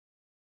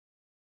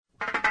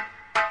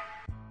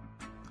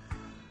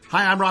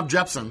Hi, I'm Rob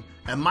Jepson,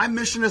 and my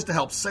mission is to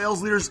help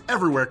sales leaders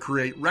everywhere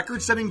create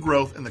record-setting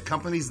growth in the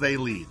companies they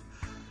lead.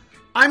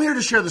 I'm here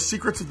to share the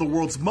secrets of the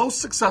world's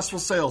most successful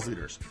sales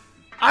leaders.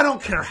 I don't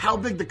care how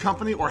big the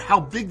company or how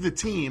big the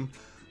team,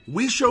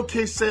 we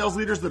showcase sales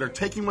leaders that are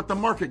taking what the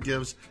market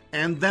gives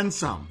and then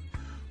some.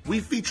 We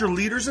feature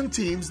leaders and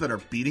teams that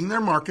are beating their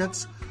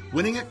markets,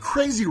 winning at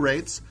crazy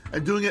rates,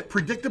 and doing it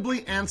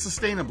predictably and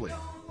sustainably.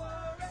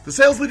 The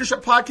Sales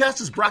Leadership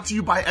Podcast is brought to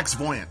you by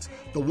Xvoyant,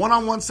 the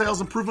one-on-one sales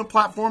improvement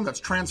platform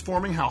that's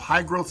transforming how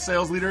high-growth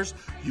sales leaders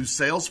use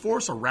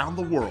Salesforce around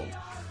the world.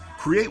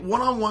 Create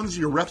one-on-ones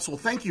your reps will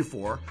thank you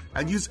for,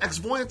 and use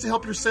Xvoyant to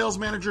help your sales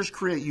managers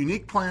create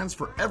unique plans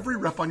for every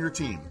rep on your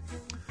team.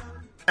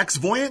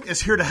 Xvoyant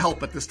is here to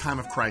help at this time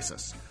of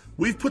crisis.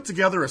 We've put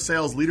together a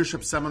sales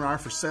leadership seminar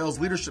for sales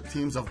leadership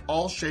teams of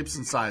all shapes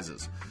and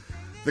sizes.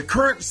 The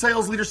current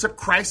sales leadership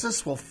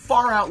crisis will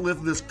far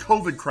outlive this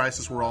COVID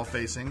crisis we're all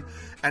facing,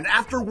 and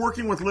after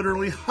working with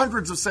literally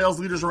hundreds of sales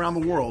leaders around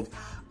the world,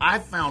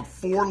 I've found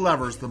 4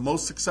 levers the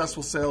most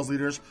successful sales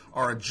leaders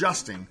are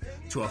adjusting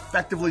to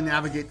effectively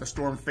navigate the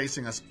storm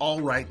facing us all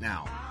right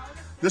now.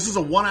 This is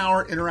a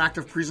 1-hour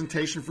interactive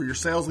presentation for your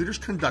sales leaders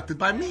conducted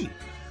by me.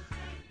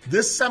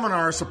 This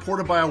seminar is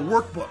supported by a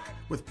workbook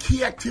with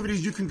key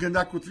activities you can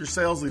conduct with your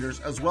sales leaders,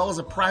 as well as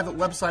a private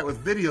website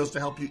with videos to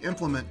help you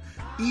implement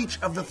each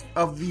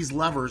of these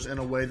levers in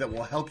a way that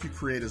will help you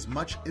create as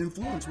much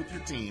influence with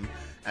your team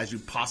as you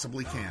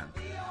possibly can.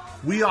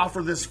 We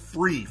offer this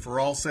free for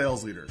all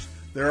sales leaders.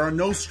 There are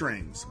no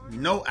strings,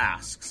 no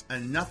asks,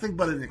 and nothing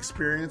but an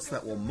experience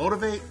that will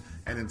motivate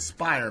and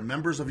inspire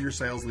members of your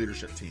sales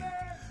leadership team.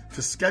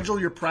 To schedule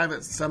your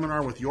private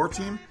seminar with your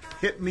team,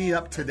 hit me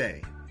up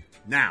today.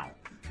 Now,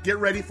 get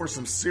ready for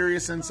some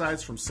serious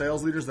insights from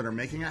sales leaders that are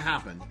making it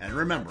happen. And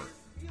remember,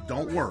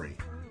 don't worry,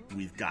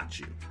 we've got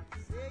you.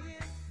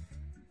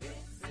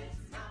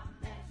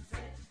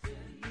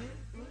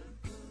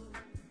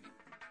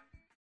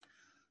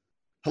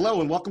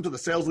 Hello, and welcome to the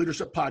Sales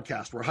Leadership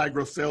Podcast, where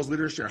high-growth sales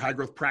leaders share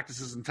high-growth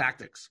practices and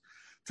tactics.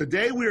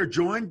 Today, we are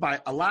joined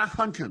by Ala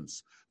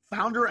Hunkins,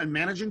 founder and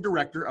managing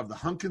director of the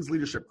Hunkins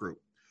Leadership Group.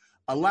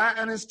 Ala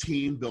and his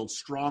team build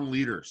strong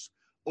leaders.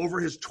 Over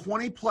his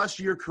 20-plus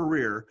year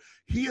career,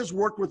 he has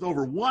worked with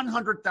over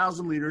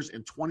 100,000 leaders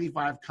in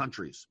 25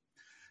 countries.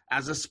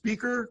 As a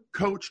speaker,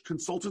 coach,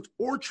 consultant,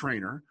 or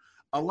trainer,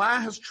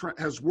 Ala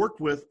has worked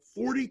with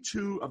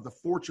 42 of the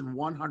Fortune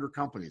 100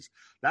 companies.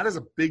 That is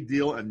a big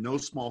deal and no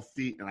small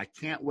feat, and I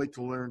can't wait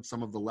to learn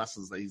some of the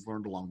lessons that he's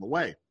learned along the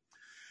way.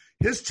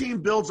 His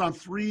team builds on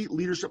 3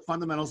 leadership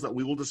fundamentals that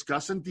we will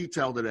discuss in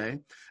detail today,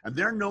 and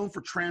they're known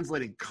for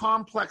translating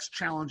complex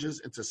challenges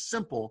into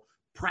simple,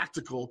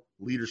 practical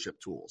leadership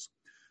tools.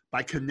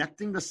 By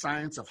connecting the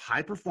science of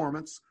high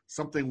performance,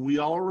 something we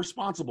all are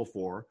responsible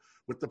for,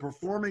 with the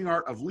performing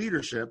art of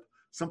leadership,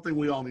 something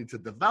we all need to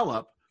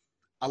develop,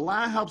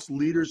 Ala helps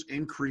leaders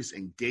increase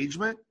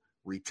engagement,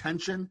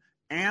 retention,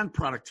 and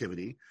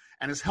productivity,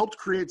 and has helped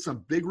create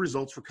some big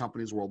results for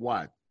companies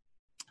worldwide.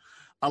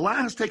 Ala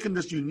has taken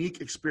this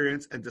unique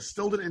experience and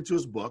distilled it into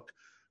his book,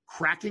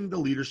 Cracking the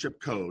Leadership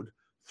Code,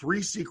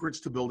 3 Secrets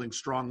to Building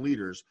Strong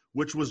Leaders,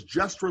 which was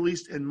just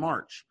released in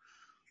March.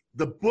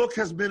 The book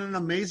has been an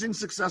amazing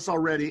success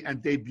already and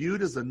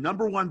debuted as the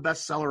 #1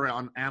 bestseller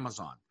on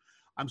Amazon.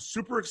 I'm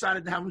super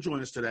excited to have him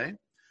join us today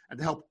and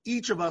to help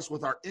each of us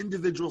with our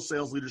individual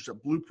sales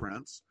leadership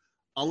blueprints.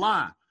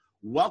 Ala,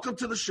 welcome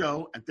to the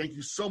show, and thank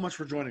you so much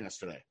for joining us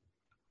today.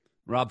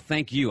 Rob,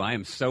 thank you. I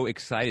am so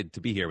excited to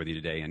be here with you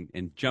today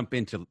and jump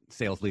into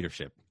sales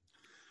leadership.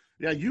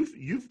 Yeah,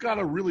 you've got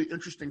a really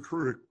interesting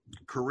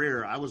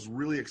career. I was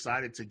really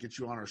excited to get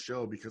you on our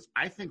show because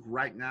I think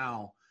right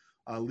now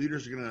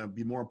leaders are going to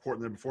be more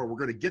important than before. We're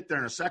going to get there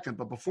in a second,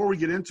 but before we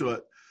get into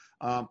it,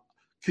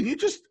 can you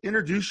just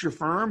introduce your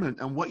firm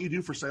and what you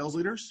do for sales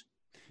leaders?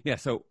 Yeah,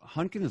 so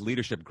Hunkins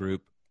Leadership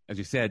Group, as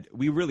you said,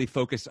 we really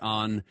focus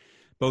on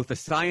both the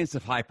science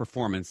of high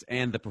performance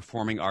and the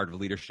performing art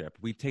of leadership.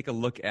 We take a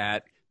look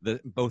at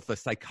both the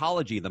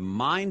psychology, the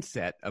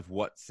mindset of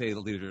what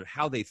sales leaders,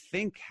 how they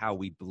think, how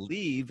we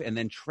believe, and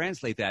then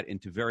translate that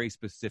into very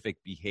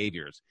specific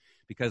behaviors.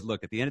 Because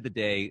look, at the end of the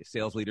day,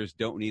 sales leaders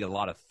don't need a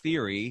lot of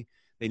theory.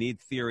 They need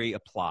theory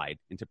applied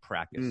into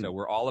practice. So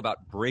we're all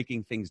about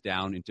breaking things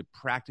down into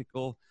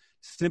practical,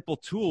 simple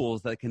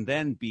tools that can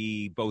then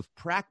be both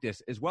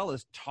practiced as well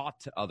as taught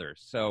to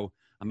others. So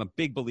I'm a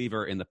big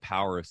believer in the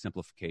power of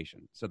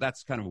simplification. So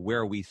that's kind of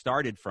where we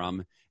started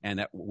from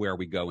and where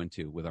we go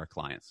into with our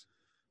clients.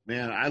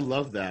 Man, I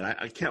love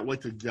that. I can't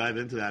wait to dive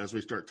into that as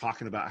we start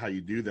talking about how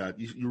you do that.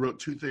 You wrote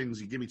 2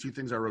 things. You gave me 2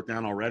 things I wrote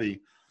down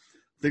already,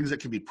 things that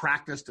can be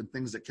practiced and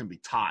things that can be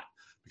taught.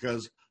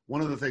 Because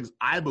one of the things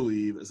I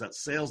believe is that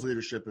sales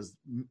leadership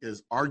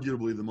is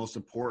arguably the most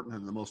important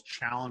and the most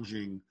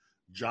challenging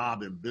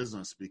job in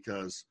business,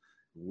 because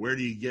where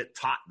do you get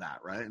taught that,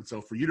 right? And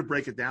so for you to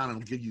break it down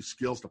and give you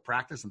skills to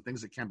practice and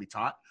things that can be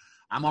taught,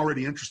 I'm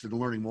already interested in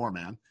learning more,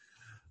 man.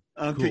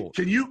 Cool.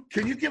 Can you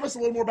give us a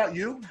little more about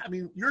you? I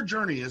mean, your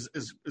journey is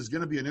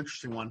going to be an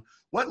interesting one.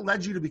 What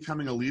led you to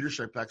becoming a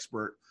leadership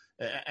expert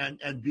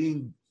and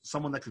being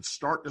someone that could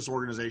start this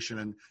organization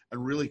and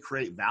really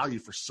create value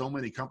for so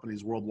many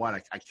companies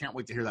worldwide? I can't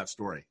wait to hear that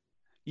story.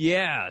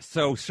 Yeah,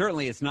 so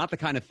certainly it's not the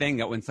kind of thing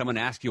that when someone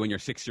asks you when you're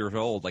 6 years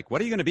old, like,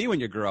 what are you going to be when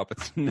you grow up?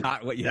 It's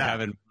not what you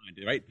have in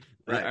mind, right?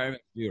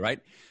 Right.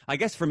 I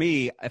guess for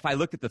me, if I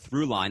looked at the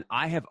through line,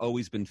 I have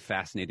always been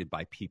fascinated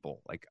by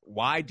people. Like,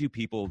 why do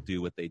people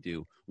do what they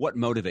do? What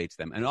motivates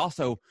them? And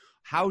also,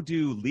 how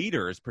do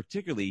leaders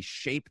particularly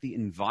shape the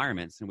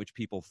environments in which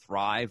people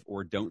thrive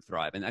or don't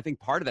thrive? And I think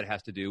part of that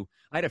has to do,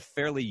 I had a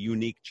fairly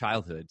unique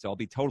childhood, so I'll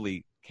be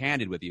totally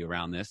candid with you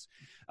around this.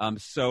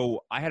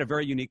 So I had a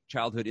very unique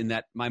childhood in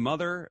that my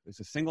mother was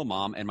a single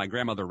mom and my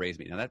grandmother raised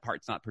me. Now that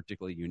part's not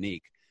particularly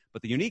unique,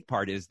 but the unique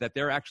part is that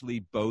they're actually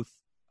both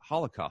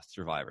Holocaust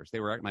survivors.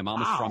 My mom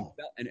was from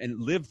and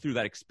lived through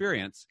that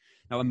experience.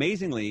 Now,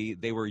 amazingly,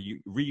 they were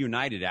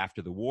reunited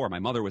after the war. My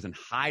mother was in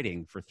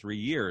hiding for 3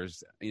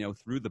 years,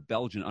 through the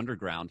Belgian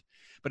underground.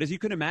 But as you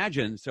can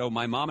imagine, so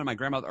my mom and my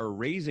grandmother are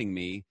raising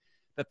me,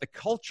 that the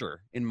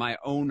culture in my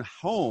own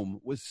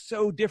home was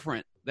so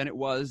different than it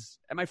was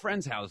at my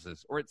friends'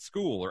 houses or at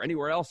school or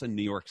anywhere else in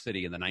New York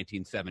City in the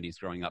 1970s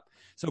growing up.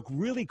 So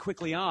really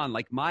quickly on,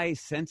 like, my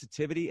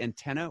sensitivity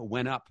antenna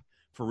went up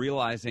for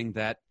realizing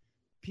that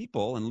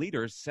people and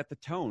leaders set the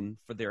tone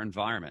for their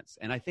environments.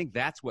 And I think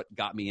that's what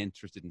got me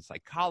interested in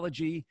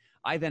psychology.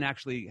 I then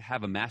actually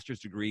have a master's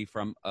degree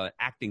from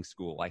acting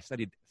school. I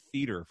studied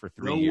theater for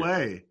 3 years. No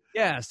way.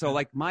 Yeah. So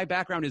like my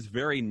background is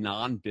very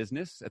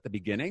non-business at the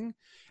beginning.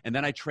 And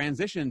then I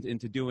transitioned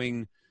into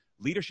doing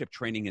leadership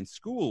training in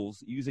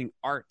schools using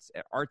arts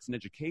and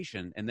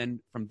education. And then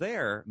from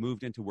there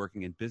moved into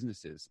working in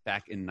businesses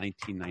back in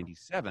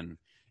 1997.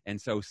 And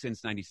so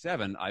since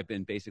 97, I've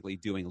been basically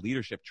doing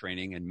leadership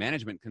training and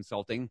management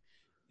consulting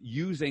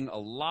using a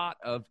lot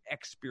of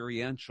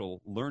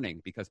experiential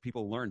learning because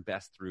people learn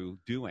best through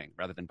doing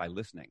rather than by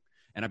listening.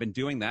 And I've been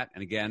doing that.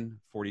 And again,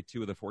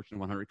 42 of the Fortune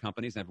 100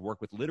 companies. And I've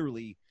worked with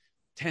literally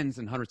tens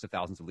and hundreds of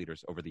thousands of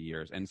leaders over the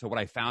years. And so what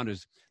I found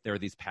is there are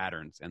these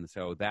patterns. And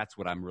so that's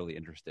what I'm really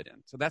interested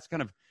in. So that's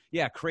kind of,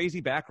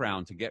 crazy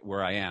background to get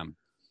where I am.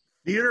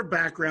 Theater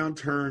background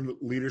turned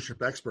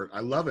leadership expert. I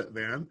love it,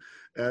 man.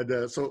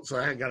 And so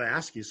I got to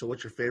ask you, so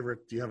what's your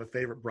favorite, do you have a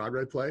favorite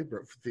Broadway play,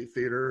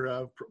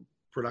 theater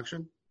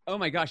production? Oh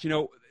my gosh,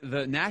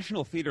 the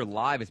National Theater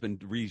Live has been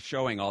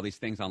re-showing all these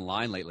things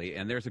online lately,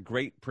 and there's a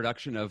great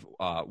production of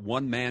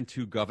One Man,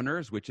 Two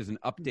Governors, which is an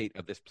update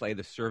of this play,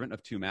 The Servant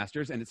of Two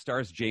Masters, and it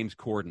stars James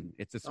Corden.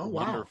 It's this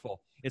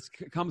wonderful, it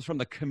comes from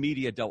the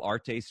Commedia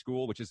dell'arte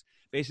school, which is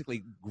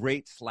basically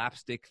great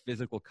slapstick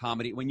physical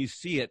comedy. When you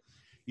see it,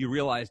 you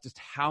realize just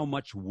how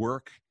much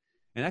work,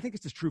 and I think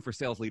this is true for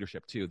sales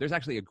leadership too. There's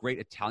actually a great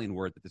Italian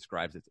word that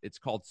describes it. It's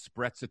called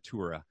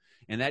sprezzatura,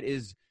 and that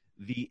is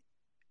the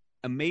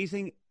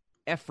amazing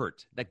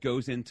effort that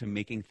goes into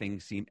making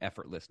things seem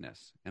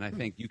effortlessness. And I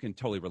think you can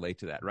totally relate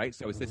to that, right?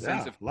 So it's this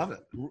sense of love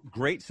it.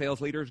 Great sales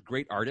leaders,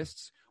 great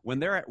artists, when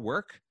they're at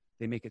work,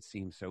 they make it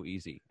seem so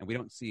easy. And we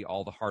don't see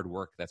all the hard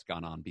work that's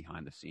gone on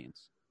behind the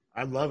scenes.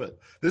 I love it.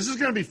 This is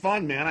going to be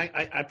fun, man.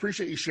 I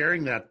appreciate you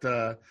sharing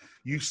that.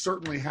 You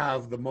certainly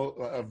have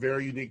a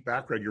very unique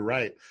background. You're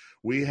right.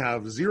 We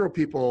have 0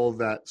 people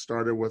that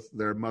started with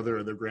their mother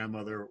or their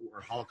grandmother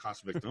or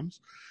Holocaust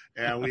victims.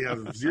 And we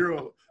have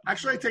 0.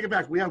 Actually, I take it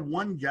back. We had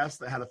 1 guest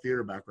that had a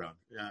theater background.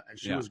 And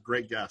she was a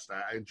great guest.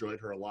 I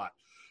enjoyed her a lot.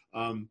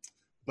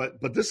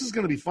 But this is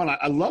going to be fun.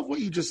 I love what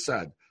you just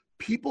said.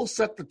 People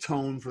set the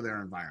tone for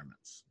their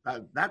environments.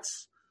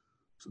 That's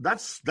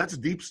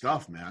deep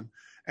stuff, man.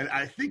 And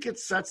I think it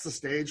sets the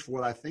stage for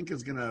what I think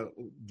is going to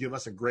give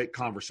us a great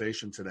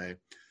conversation today.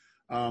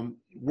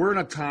 We're in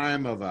a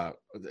time of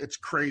it's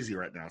crazy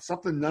right now.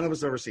 Something none of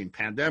us ever seen.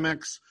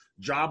 Pandemics,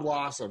 job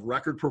loss of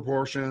record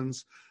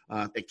proportions.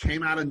 It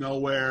came out of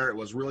nowhere. It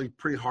was really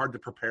pretty hard to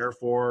prepare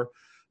for.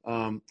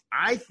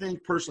 I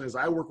think personally, as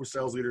I work with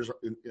sales leaders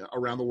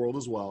around the world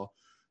as well,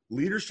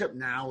 leadership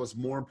now is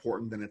more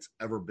important than it's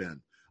ever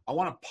been. I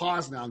want to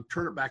pause now and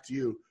turn it back to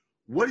you.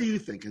 What do you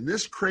think in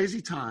this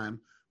crazy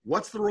time?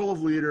 What's the role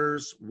of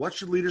leaders? What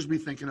should leaders be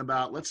thinking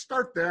about? Let's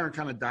start there and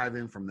kind of dive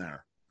in from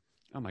there.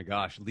 Oh my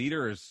gosh,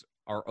 leaders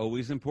are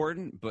always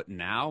important, but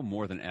now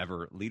more than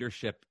ever,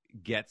 leadership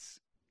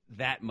gets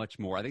that much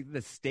more. I think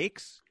the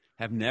stakes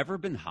have never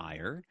been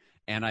higher,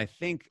 and I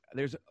think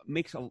there's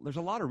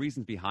a lot of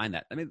reasons behind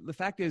that. I mean, the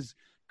fact is,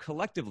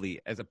 collectively,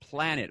 as a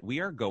planet,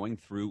 we are going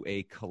through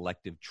a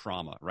collective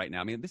trauma right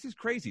now. I mean, this is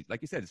crazy.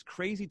 Like you said, it's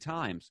crazy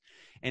times.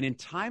 And in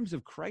times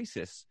of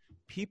crisis,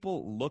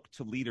 people look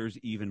to leaders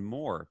even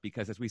more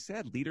because, as we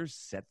said, leaders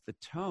set the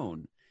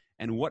tone.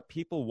 And what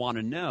people want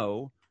to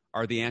know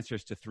are the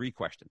answers to 3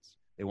 questions.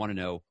 They want to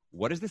know,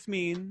 what does this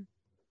mean?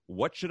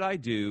 What should I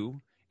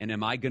do? And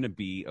am I going to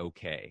be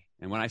okay?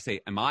 And when I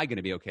say, am I going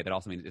to be okay, that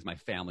also means, is my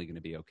family going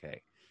to be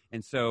okay?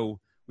 And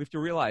so we have to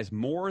realize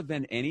more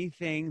than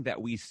anything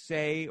that we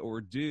say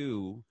or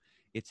do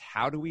It's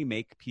how do we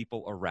make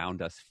people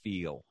around us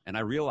feel? And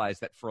I realize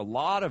that for a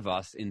lot of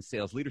us in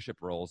sales leadership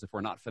roles, if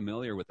we're not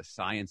familiar with the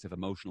science of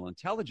emotional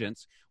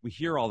intelligence, we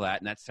hear all that,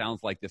 and that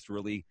sounds like this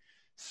really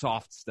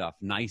soft stuff,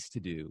 nice to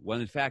do. Well,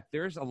 in fact,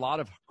 there's a lot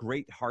of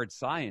great hard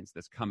science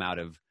that's come out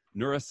of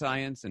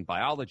neuroscience and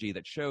biology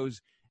that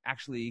shows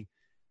actually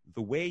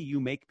the way you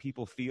make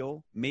people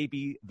feel may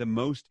be the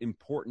most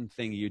important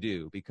thing you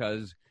do,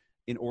 because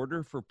in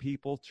order for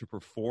people to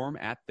perform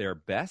at their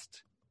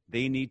best,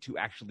 they need to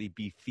actually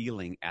be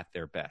feeling at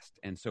their best.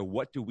 And so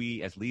what do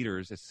we as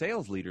leaders, as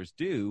sales leaders,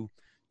 do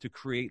to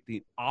create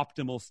the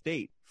optimal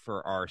state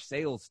for our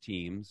sales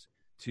teams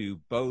to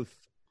both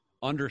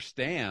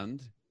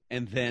understand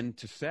and then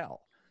to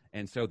sell?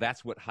 And so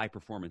that's what high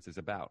performance is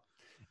about.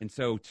 And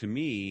so to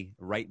me,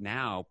 right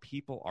now,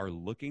 people are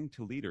looking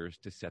to leaders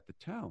to set the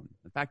tone.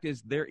 The fact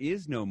is, there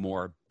is no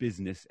more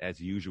business as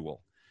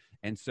usual.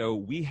 And so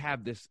we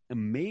have this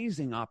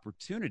amazing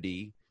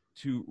opportunity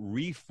to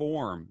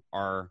reform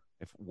our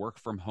work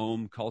from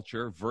home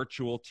culture,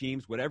 virtual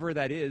teams, whatever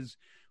that is.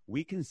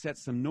 We can set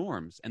some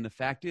norms. And the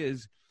fact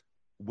is,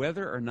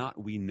 whether or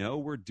not we know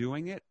we're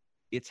doing it,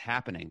 it's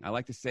happening. I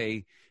like to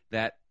say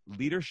that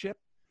leadership,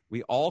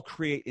 we all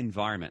create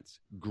environments.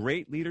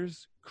 Great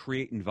leaders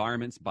create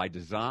environments by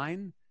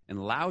design,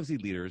 and lousy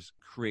leaders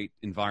create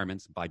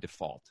environments by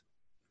default.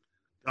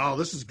 Oh,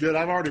 this is good.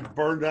 I've already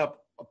burned up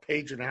a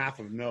page and a half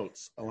of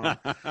notes. I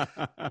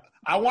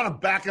want to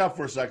back up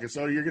for a second.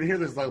 So you're going to hear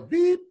this like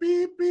beep,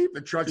 beep, beep.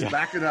 The truck's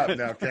backing up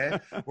now, okay?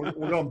 We're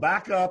going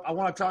back up. I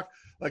want to talk,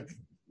 like,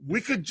 we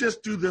could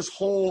just do this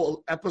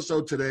whole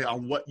episode today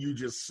on what you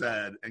just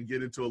said and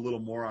get into a little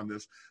more on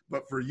this.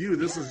 But for you,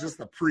 this is just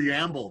the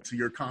preamble to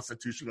your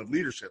constitution of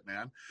leadership,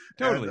 man.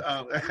 Totally.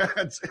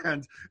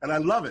 And I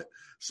love it.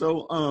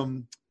 So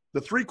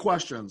the 3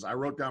 questions I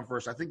wrote down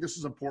first, I think this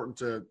is important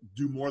to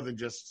do more than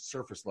just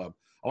surface level.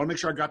 I want to make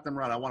sure I got them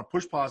right. I want to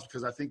push pause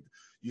because I think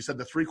you said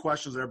the 3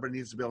 questions that everybody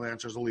needs to be able to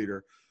answer as a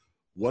leader.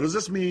 What does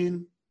this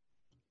mean?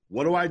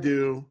 What do I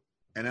do?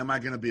 And am I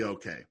going to be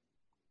okay?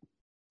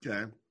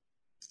 Okay.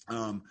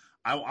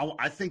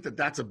 I think that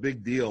that's a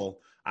big deal.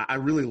 I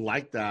really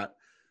like that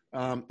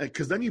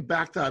because then you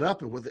back that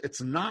up with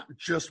it's not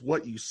just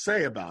what you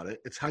say about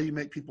it, it's how you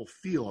make people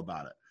feel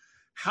about it.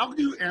 How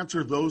do you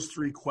answer those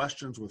 3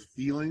 questions with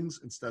feelings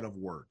instead of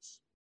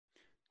words?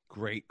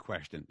 Great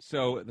question.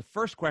 So the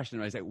first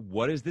question I say,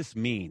 what does this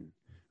mean?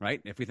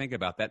 Right? If we think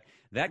about that,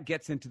 that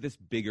gets into this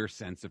bigger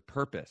sense of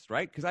purpose,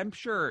 right? Because I'm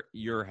sure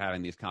you're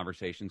having these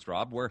conversations,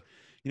 Rob, where,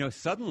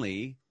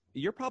 suddenly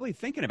you're probably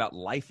thinking about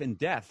life and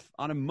death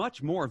on a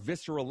much more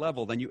visceral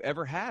level than you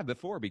ever have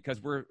before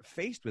because we're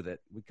faced with it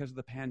because of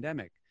the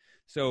pandemic.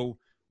 So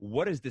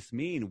what does this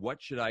mean?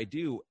 What should I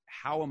do?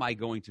 How am I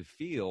going to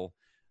feel?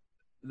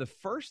 The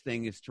first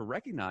thing is to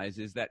recognize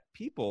is that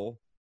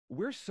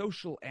we're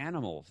social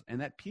animals,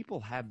 and that people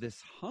have this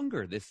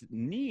hunger, this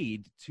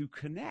need to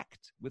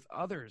connect with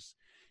others.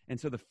 And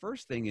so the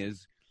first thing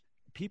is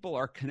people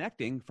are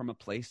connecting from a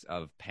place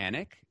of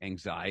panic,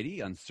 anxiety,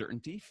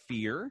 uncertainty,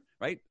 fear,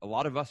 right? A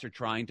lot of us are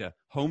trying to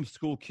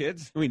homeschool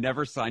kids. We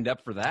never signed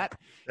up for that,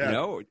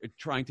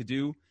 trying to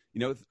do,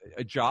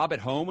 a job at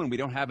home when we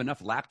don't have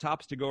enough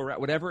laptops to go around,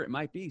 whatever it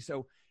might be.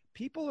 So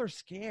people are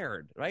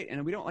scared, right?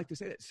 And we don't like to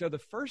say that. So the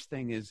first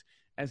thing is,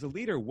 as a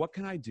leader, what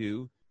can I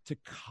do to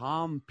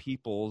calm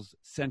people's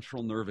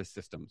central nervous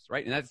systems,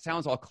 right? And that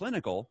sounds all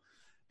clinical,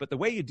 but the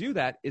way you do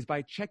that is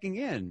by checking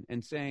in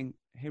and saying,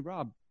 hey,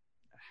 Rob,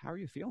 how are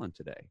you feeling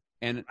today?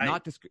 And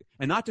not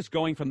just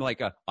going from like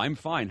I'm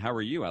fine, how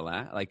are you,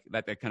 Alain? Like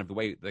that kind of the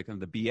way, the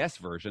kind of the BS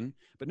version,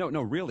 but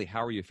no, really,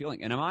 how are you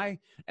feeling? And am I,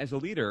 as a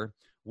leader,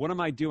 what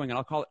am I doing? And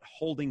I'll call it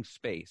holding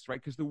space, right?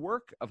 Because the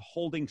work of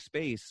holding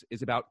space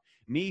is about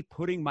me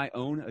putting my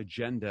own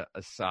agenda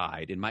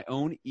aside and my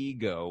own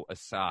ego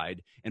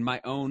aside and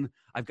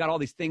I've got all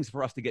these things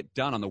for us to get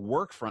done on the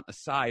work front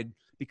aside,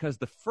 because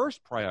the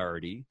first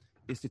priority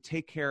is to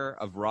take care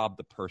of Rob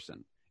the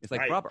person. It's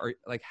like, right. Rob,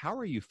 how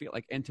are you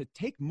feeling? And to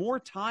take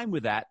more time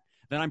with that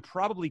than I'm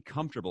probably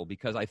comfortable,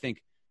 because I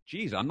think,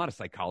 geez, I'm not a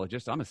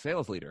psychologist. I'm a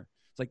sales leader.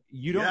 It's like,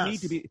 you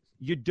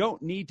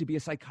don't need to be a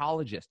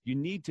psychologist. You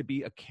need to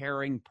be a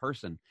caring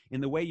person in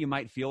the way you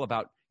might feel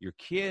about your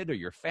kid or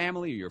your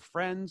family or your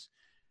friends.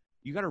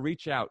 You got to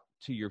reach out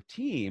to your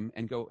team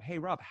and go, hey,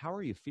 Rob, how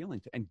are you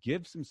feeling? And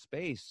give some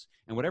space.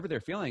 And whatever they're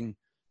feeling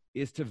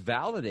is to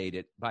validate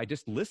it by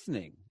just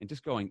listening and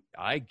just going,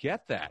 I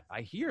get that.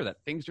 I hear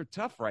that things are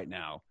tough right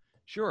now.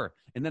 Sure.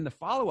 And then the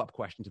follow-up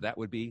question to that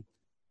would be,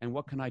 and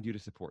what can I do to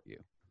support you?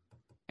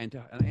 And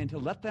to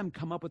let them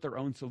come up with their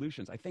own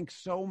solutions. I think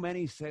so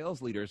many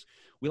sales leaders,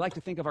 we like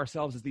to think of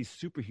ourselves as these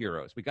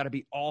superheroes. We got to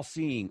be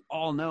all-seeing,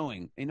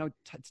 all-knowing.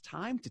 It's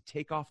time to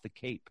take off the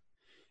cape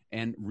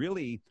and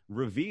really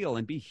reveal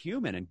and be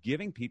human, and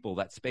giving people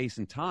that space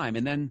and time.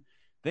 And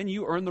then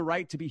you earn the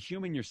right to be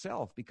human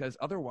yourself, because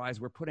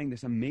otherwise we're putting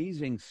this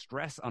amazing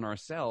stress on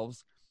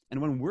ourselves. And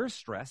when we're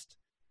stressed,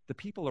 the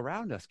people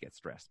around us get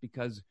stressed,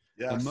 because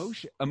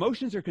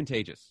emotions are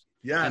contagious.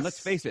 Yes. And let's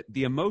face it,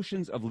 the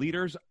emotions of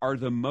leaders are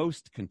the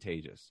most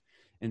contagious.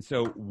 And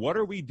so what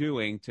are we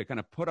doing to kind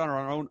of put on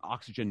our own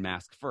oxygen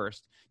mask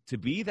first, to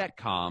be that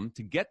calm,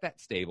 to get that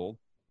stable?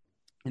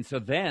 And so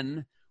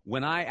then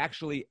when I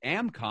actually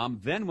am calm,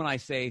 then when I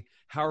say,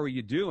 how are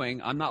you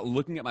doing? I'm not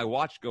looking at my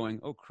watch going,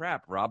 oh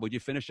crap, Rob, would you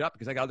finish up?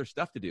 Because I got other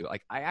stuff to do.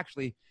 Like, I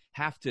actually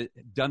have to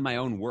done my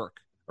own work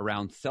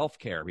around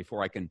self-care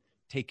before I can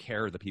take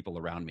care of the people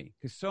around me.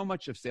 Because so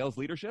much of sales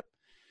leadership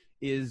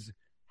is,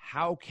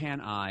 how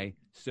can I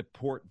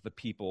support the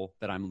people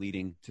that I'm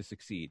leading to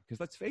succeed? Because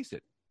let's face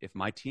it, if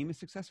my team is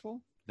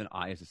successful, then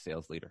I, as a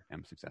sales leader,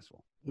 am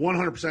successful.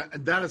 100%.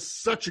 And that is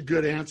such a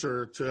good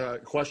answer to a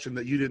question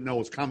that you didn't know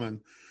was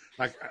coming.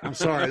 Like, I'm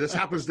sorry, this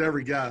happens to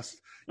every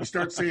guest. You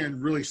start saying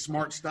really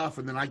smart stuff,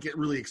 and then I get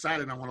really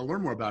excited and I want to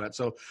learn more about it.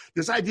 So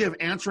this idea of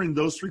answering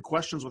those three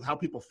questions with how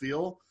people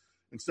feel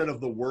instead of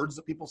the words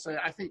that people say,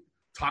 I think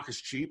talk is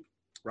cheap,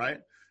 right?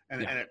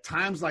 And at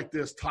times like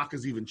this, talk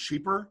is even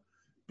cheaper,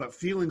 but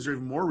feelings are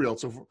even more real.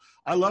 So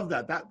I love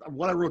that.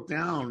 What I wrote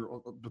down,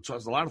 which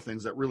has a lot of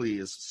things that really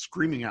is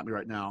screaming at me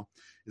right now,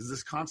 is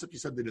this concept. You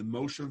said that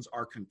emotions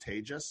are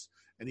contagious,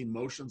 and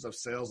emotions of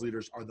sales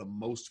leaders are the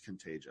most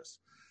contagious.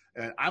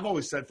 And I've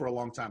always said for a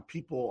long time,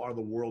 people are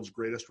the world's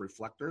greatest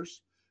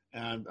reflectors.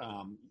 And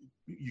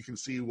you can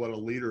see what a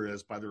leader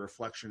is by the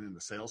reflection in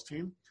the sales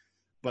team.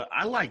 But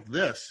I like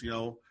this,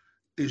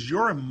 is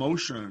your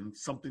emotion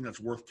something that's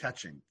worth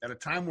catching at a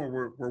time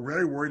where we're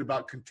very worried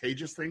about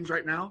contagious things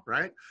right now,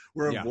 right?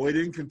 We're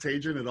avoiding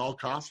contagion at all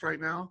costs right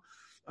now.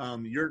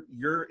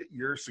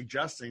 You're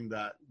suggesting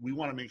that we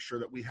want to make sure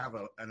that we have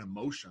an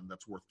emotion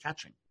that's worth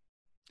catching.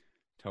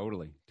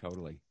 Totally.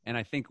 And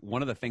I think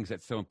one of the things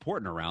that's so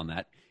important around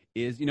that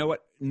is,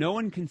 no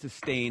one can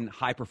sustain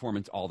high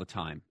performance all the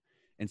time.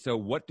 And so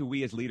what do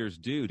we as leaders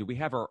do? Do we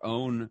have our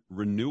own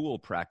renewal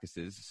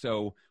practices?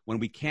 So when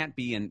we can't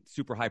be in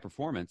super high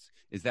performance,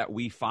 is that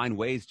we find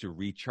ways to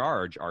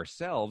recharge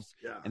ourselves,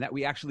 and that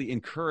we actually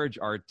encourage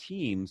our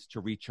teams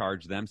to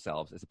recharge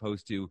themselves, as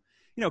opposed to,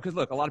 because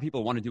look, a lot of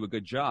people want to do a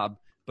good job,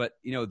 but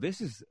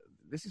this is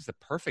the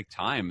perfect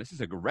time. This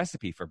is a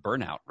recipe for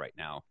burnout right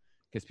now,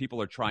 because people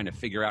are trying to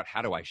figure out,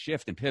 how do I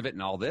shift and pivot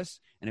and all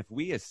this? And if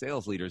we as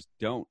sales leaders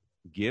don't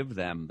give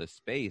them the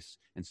space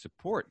and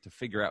support to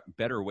figure out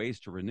better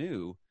ways to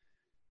renew,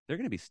 they're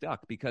going to be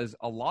stuck, because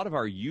a lot of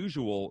our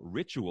usual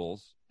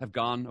rituals have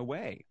gone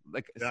away.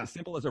 Like as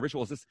simple as a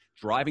ritual as this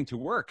driving to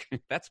work,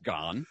 that's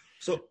gone.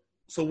 So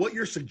what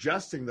you're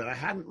suggesting that I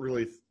hadn't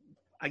really,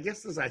 I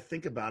guess as I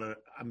think about it,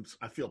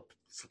 I feel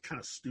kind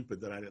of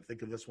stupid that I didn't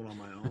think of this one on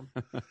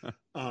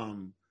my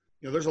own.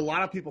 There's a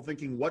lot of people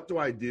thinking, what do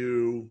I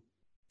do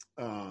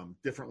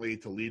differently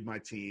to lead my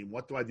team?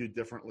 What do I do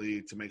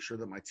differently to make sure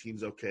that my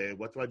team's okay?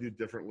 What do I do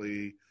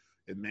differently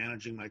in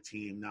managing my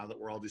team now that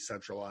we're all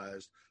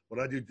decentralized? What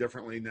do I do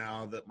differently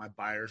now that my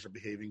buyers are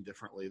behaving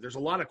differently? There's a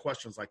lot of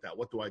questions like that.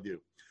 What do I do?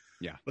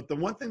 Yeah. But the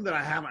one thing that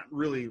I haven't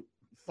really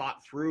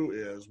thought through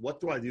is, what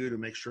do I do to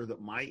make sure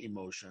that my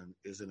emotion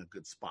is in a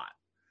good spot?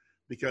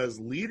 Because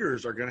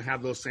leaders are going to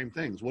have those same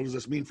things. What does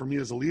this mean for me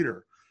as a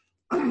leader?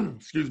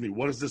 Excuse me.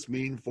 What does this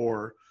mean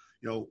for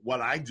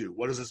what I do?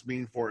 What does this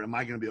mean for, am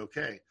I going to be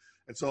okay?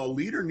 And so a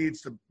leader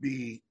needs to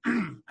be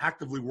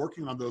actively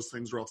working on those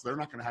things, or else they're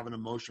not going to have an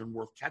emotion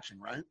worth catching,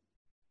 right?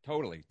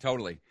 Totally.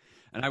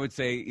 And I would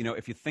say,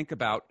 if you think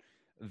about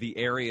the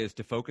areas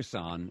to focus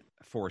on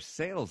for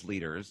sales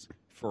leaders,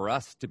 for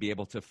us to be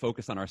able to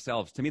focus on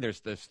ourselves, to me, there's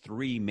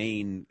three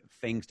main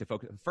things to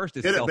focus. First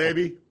is hit it,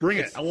 baby. Bring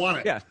it. I want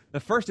it. Yeah. The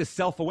first is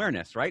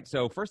self-awareness, right?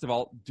 So first of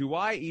all,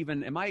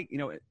 am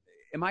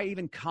I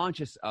even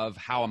conscious of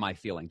how am I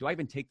feeling? Do I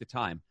even take the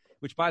time?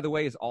 Which, by the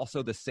way, is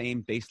also the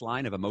same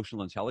baseline of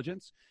emotional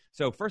intelligence.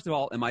 So first of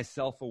all, am I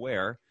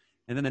self-aware?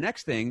 And then the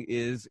next thing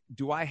is,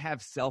 do I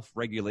have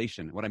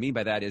self-regulation? What I mean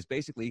by that is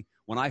basically,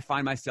 when I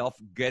find myself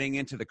getting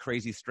into the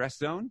crazy stress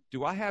zone,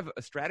 do I have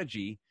a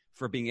strategy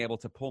for being able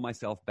to pull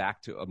myself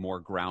back to a more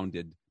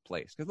grounded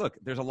place? Because look,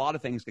 there's a lot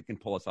of things that can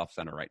pull us off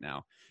center right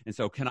now. And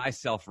so can I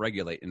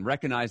self-regulate and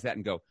recognize that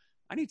and go,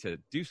 I need to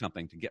do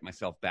something to get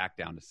myself back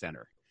down to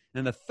center?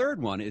 And the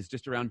third one is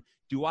just around,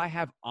 do I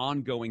have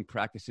ongoing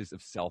practices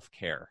of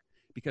self-care?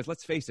 Because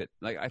let's face it,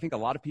 I think a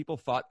lot of people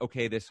thought,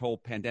 okay, this whole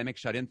pandemic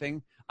shut-in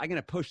thing, I'm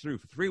going to push through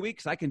for 3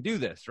 weeks. I can do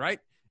this, right?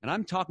 And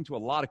I'm talking to a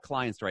lot of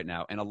clients right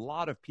now, and a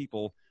lot of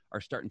people are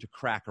starting to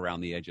crack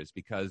around the edges,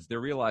 because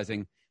they're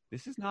realizing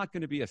this is not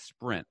going to be a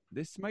sprint.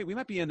 We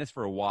might be in this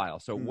for a while.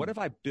 So what have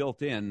I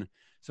built in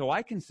so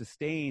I can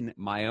sustain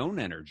my own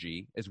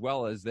energy, as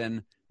well as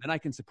then I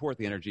can support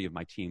the energy of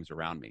my teams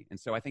around me? And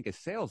so I think as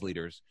sales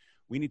leaders,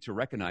 we need to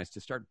recognize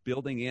to start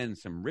building in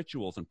some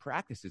rituals and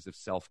practices of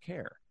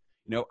self-care.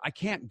 I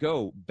can't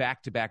go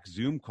back-to-back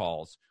Zoom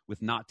calls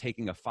with not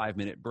taking a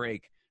 5-minute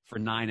break for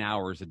 9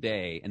 hours a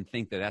day and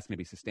think that that's going to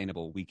be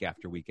sustainable week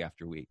after week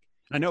after week.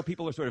 And I know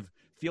people are sort of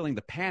feeling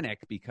the panic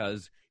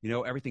because,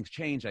 everything's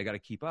changed. I got to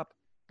keep up.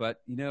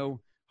 But,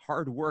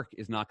 hard work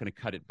is not going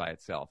to cut it by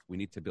itself. We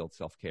need to build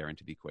self-care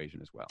into the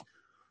equation as well.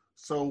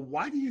 So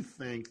why do you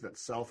think that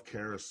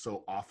self-care is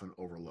so often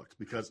overlooked?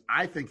 Because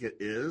I think it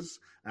is.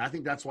 And I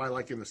think that's why,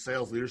 like in the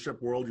sales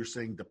leadership world, you're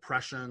seeing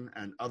depression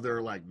and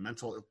other like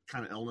mental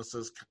kind of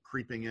illnesses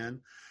creeping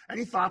in.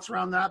 Any thoughts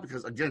around that?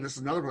 Because again, this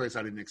is another place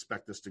I didn't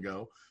expect this to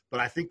go,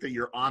 but I think that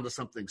you're onto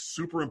something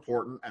super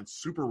important and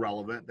super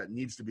relevant that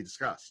needs to be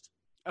discussed.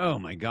 Oh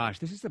my gosh,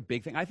 this is a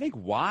big thing. I think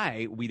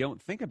why we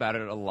don't think about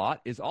it a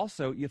lot is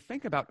also you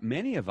think about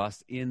many of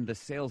us in the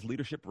sales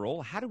leadership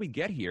role. How do we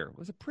get here? It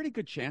was a pretty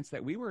good chance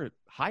that we were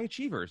high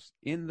achievers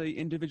in the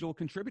individual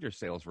contributor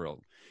sales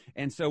world.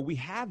 And so we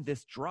have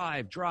this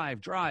drive,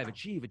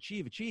 achieve,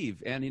 achieve,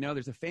 achieve. And,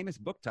 there's a famous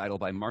book title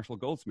by Marshall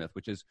Goldsmith,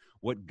 which is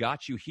What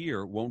Got You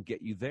Here Won't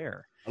Get You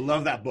There. I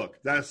love that book.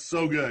 That's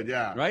so good.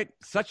 Yeah. Right?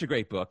 Such a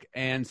great book.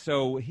 And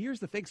so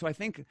here's the thing. So I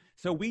think,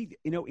 we,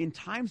 in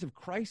times of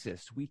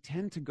crisis, we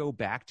tend to go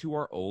back to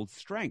our old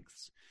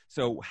strengths.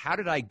 So how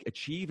did I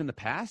achieve in the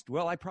past?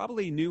 Well, I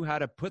probably knew how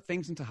to put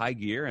things into high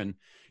gear and,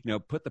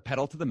 put the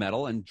pedal to the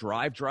metal and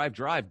drive, grind.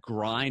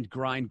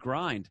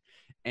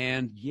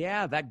 And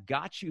yeah, that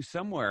got you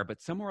somewhere.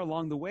 But somewhere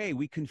along the way,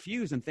 we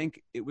confuse and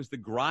think it was the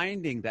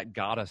grinding that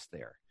got us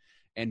there.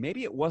 And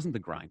maybe it wasn't the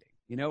grinding.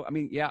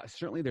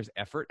 Certainly there's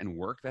effort and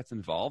work that's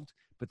involved,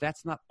 but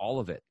that's not all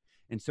of it.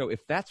 And so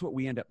if that's what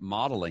we end up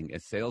modeling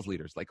as sales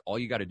leaders, like all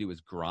you got to do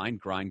is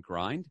grind,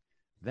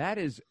 that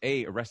is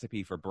a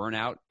recipe for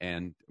burnout,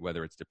 and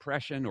whether it's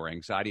depression or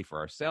anxiety for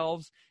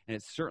ourselves, and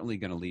it's certainly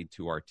going to lead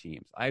to our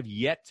teams. I've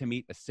yet to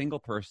meet a single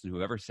person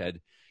who ever said,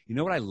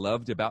 what I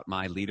loved about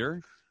my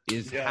leader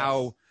is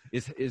how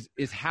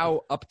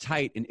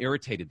uptight and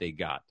irritated they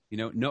got.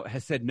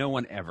 Has said no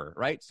one ever,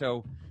 right?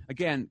 So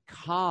again,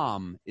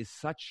 calm is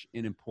such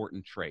an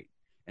important trait.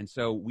 And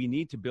so we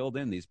need to build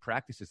in these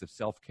practices of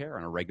self-care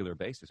on a regular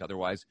basis.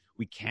 Otherwise,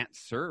 we can't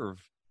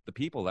serve the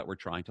people that we're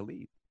trying to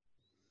lead.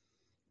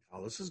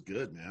 Oh, this is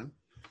good, man.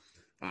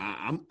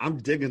 I'm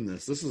digging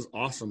this. This is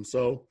awesome.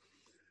 So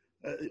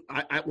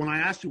when I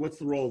asked you what's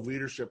the role of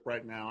leadership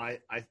right now, I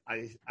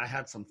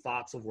had some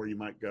thoughts of where you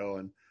might go,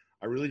 and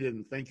I really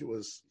didn't think it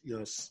was,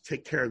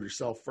 take care of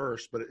yourself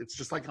first, but it's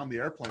just like on the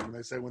airplane when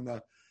they say when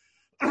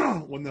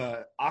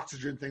the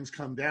oxygen things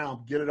come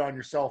down, get it on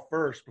yourself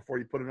first before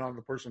you put it on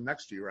the person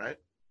next to you, right?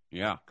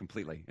 Yeah,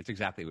 completely. It's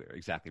exactly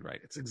right.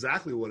 It's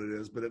exactly what it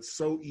is, but it's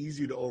so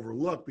easy to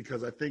overlook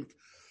because I think,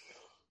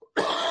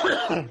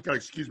 God,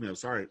 excuse me, I'm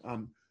sorry.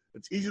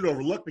 It's easy to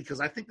overlook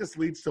because I think this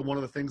leads to one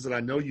of the things that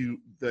I know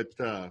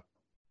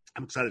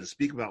I'm excited to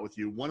speak about with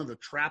you. One of the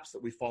traps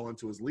that we fall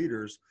into as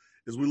leaders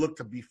is we look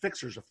to be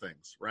fixers of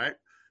things, right?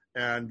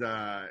 And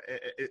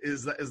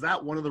is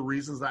that one of the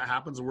reasons that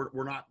happens?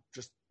 We're not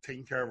just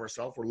taking care of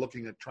ourselves. We're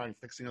looking at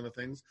fixing other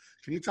things.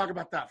 Can you talk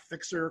about that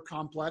fixer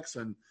complex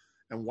and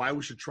why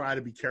we should try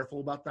to be careful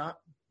about that?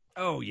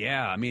 Oh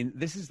yeah.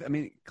 This is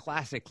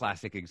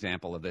classic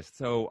example of this.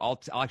 So I'll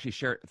actually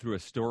share it through a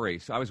story.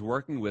 So I was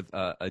working with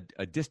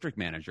a district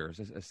manager,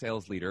 a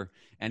sales leader,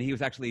 and he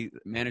was actually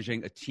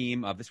managing a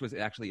team of, this was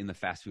actually in the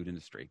fast food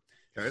industry.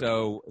 Okay.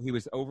 So he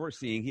was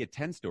overseeing, he had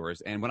 10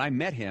 stores. And when I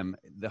met him,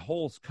 the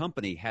whole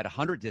company had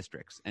 100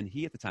 districts. And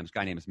he, at the time, this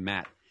guy named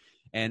Matt.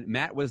 And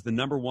Matt was the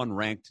number one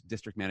ranked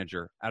district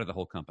manager out of the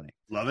whole company.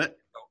 Love it.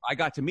 So I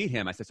got to meet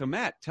him. I said, so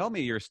Matt, tell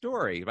me your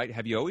story, right?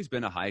 Have you always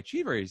been a high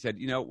achiever? He said,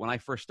 when I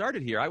first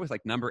started here, I was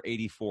like number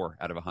 84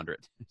 out of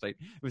 100. It's like,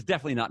 it was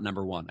definitely not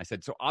number one. I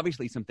said, so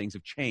obviously some things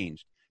have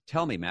changed.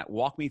 Tell me, Matt,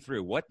 walk me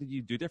through. What did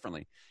you do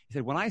differently? He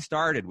said, when I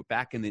started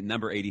back in the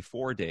number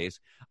 84 days,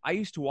 I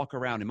used to walk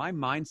around and my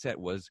mindset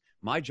was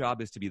my job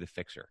is to be the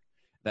fixer.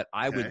 That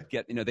I would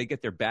get, they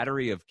get their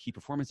battery of key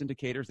performance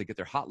indicators. They get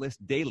their hot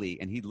list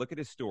daily. And he'd look at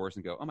his stores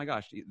and go, oh my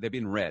gosh, they've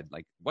been red.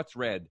 Like, what's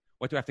red?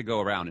 What do I have to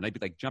go around? And I'd be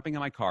like jumping in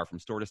my car from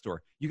store to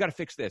store. You got to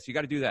fix this. You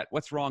got to do that.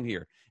 What's wrong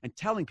here? And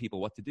telling people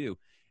what to do.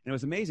 And it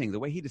was amazing. The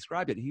way he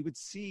described it, he would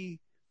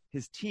see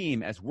his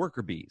team as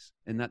worker bees,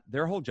 and that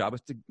their whole job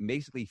was to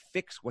basically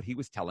fix what he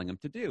was telling them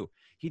to do.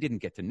 He didn't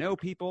get to know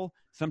people.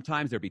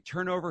 Sometimes there'd be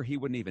turnover. He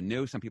wouldn't even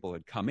know some people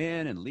would come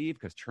in and leave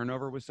because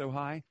turnover was so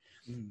high.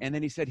 Mm. And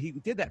then he said he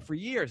did that for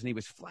years and he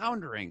was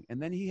floundering. And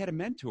then he had a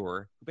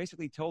mentor who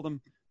basically told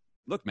him,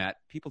 look, Matt,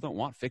 people don't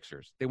want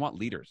fixers. They want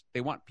leaders.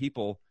 They want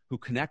people who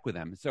connect with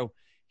them. So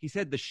he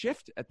said the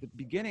shift at the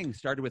beginning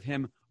started with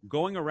him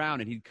going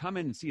around, and he'd come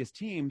in and see his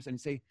teams and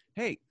say,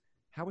 hey,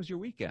 how was your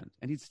weekend?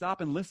 And he'd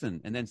stop and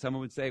listen. And then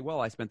someone would say, well,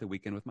 I spent the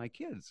weekend with my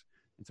kids.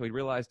 And so he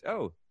realized,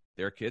 oh,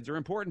 their kids are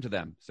important to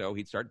them. So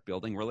he'd start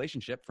building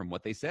relationship from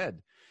what they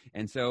said.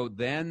 And so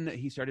then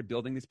he started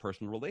building these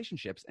personal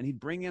relationships, and he'd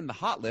bring in the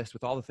hot list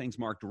with all the things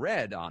marked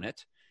red on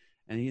it.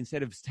 And he,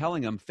 instead of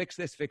telling them, fix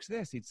this,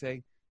 he'd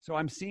say, so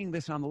I'm seeing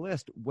this on the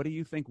list. What do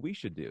you think we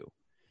should do?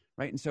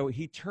 Right? And so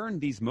he turned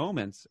these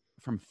moments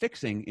from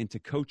fixing into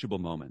coachable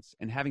moments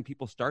and having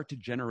people start to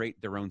generate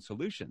their own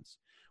solutions.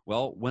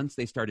 Well, once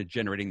they started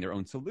generating their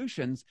own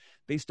solutions,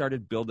 they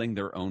started building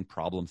their own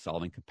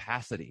problem-solving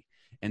capacity.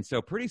 And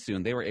so pretty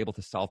soon they were able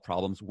to solve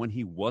problems when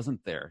he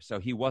wasn't there. So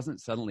he wasn't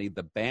suddenly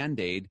the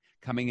Band-Aid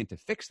coming in to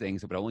fix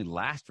things that would only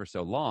last for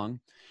so long,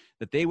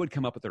 that they would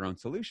come up with their own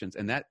solutions.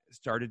 And that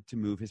started to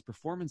move his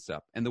performance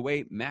up. And the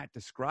way Matt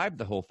described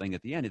the whole thing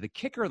at the end, the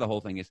kicker of the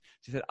whole thing is,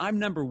 she said, I'm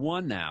number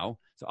one now.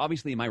 So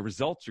obviously my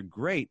results are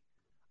great.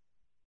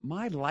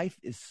 My life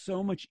is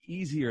so much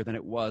easier than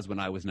it was when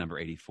I was number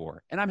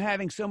 84. And I'm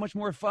having so much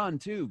more fun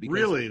too.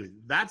 Really?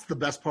 That's the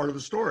best part of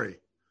the story.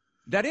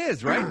 That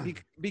is,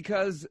 right?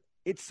 Because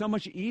it's so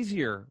much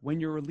easier when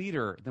you're a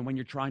leader than when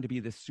you're trying to be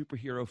this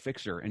superhero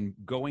fixer and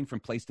going from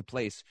place to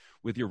place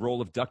with your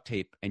roll of duct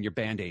tape and your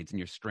Band-Aids and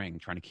your string,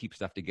 trying to keep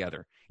stuff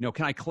together. You know,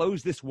 can I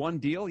close this one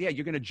deal? Yeah,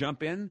 you're going to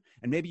jump in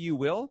and maybe you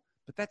will,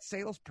 but that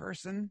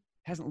salesperson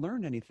hasn't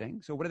learned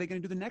anything. So what are they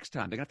going to do the next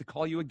time? They're going to have to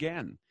call you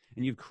again.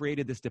 And you've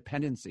created this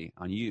dependency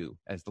on you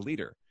as the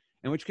leader,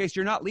 in which case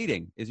you're not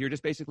leading, you're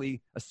just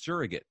basically a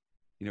surrogate,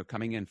 you know,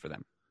 coming in for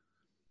them.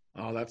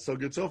 Oh, that's so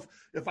good. So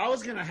if I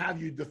was going to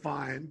have you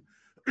define,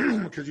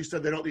 because you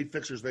said they don't need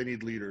fixers, they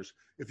need leaders.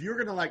 If you're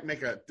going to like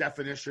make a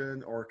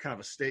definition or kind of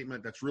a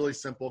statement that's really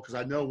simple, because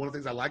I know one of the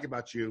things I like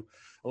about you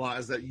a lot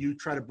is that you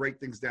try to break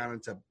things down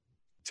into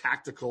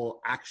tactical,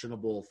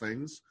 actionable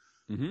things.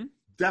 Mm-hmm.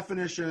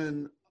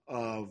 Definition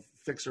of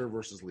fixer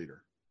versus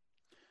leader.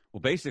 Well,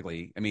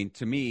 basically, I mean,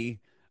 to me,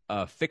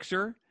 a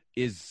fixer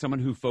is someone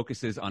who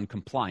focuses on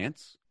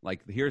compliance. Like,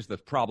 here's the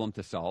problem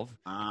to solve.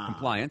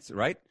 Compliance,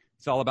 right?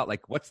 It's all about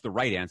like, what's the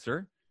right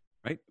answer,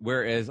 right?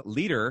 Whereas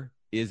leader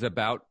is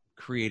about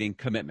creating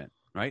commitment,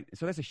 right?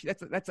 So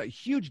that's a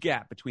huge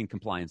gap between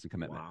compliance and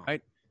commitment,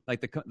 right?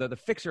 Like the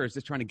fixer is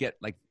just trying to get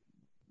like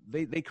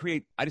they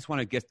create. I just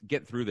want to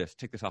get through this,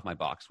 tick this off my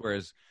box.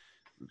 Whereas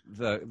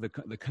the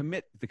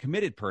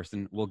committed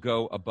person will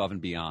go above and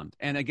beyond.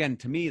 And again,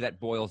 to me, that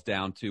boils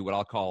down to what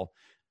I'll call.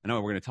 I know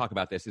we're going to talk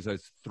about this. Is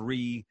those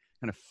three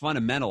kind of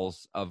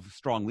fundamentals of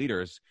strong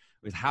leaders.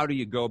 Is how do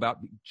you go about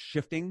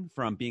shifting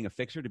from being a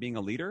fixer to being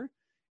a leader?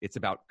 It's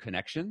about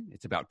connection,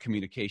 it's about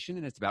communication,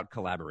 and it's about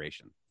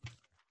collaboration.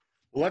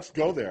 Well, let's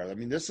go there. I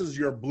mean, this is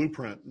your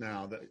blueprint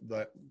now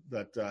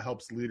that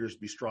helps leaders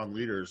be strong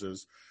leaders.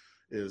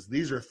 Is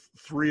these are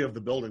three of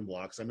the building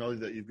blocks. I know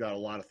that you've got a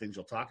lot of things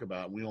you'll talk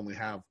about. We only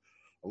have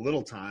a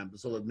little time,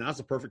 so now's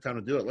the perfect time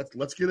to do it.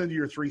 Let's get into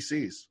your 3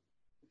 C's.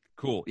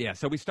 Cool. Yeah.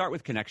 So we start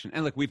with connection,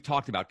 and look, we've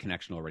talked about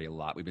connection already a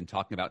lot. We've been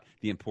talking about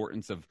the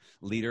importance of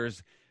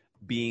leaders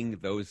being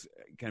those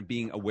kind of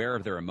being aware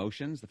of their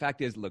emotions. The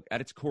fact is, look,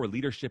 at its core,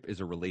 leadership is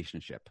a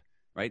relationship,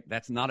 right?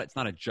 It's not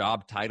a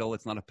job title.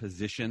 It's not a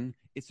position.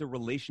 It's a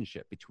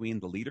relationship between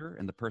the leader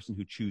and the person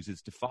who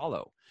chooses to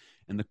follow.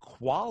 And the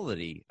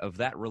quality of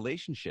that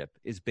relationship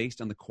is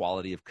based on the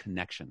quality of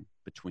connection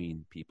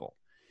between people.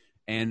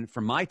 And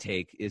from my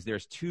take is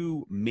there's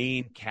 2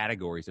 main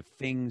categories of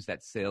things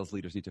that sales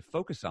leaders need to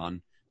focus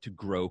on to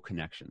grow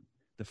connection.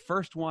 The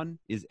first one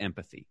is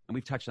empathy. And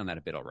we've touched on that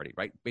a bit already,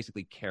 right?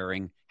 Basically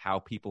caring how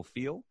people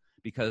feel,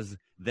 because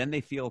then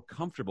they feel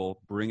comfortable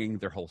bringing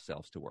their whole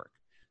selves to work.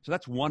 So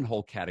that's one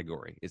whole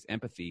category, is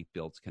empathy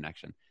builds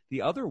connection.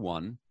 The other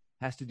one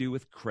has to do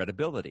with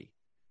credibility,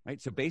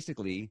 right? So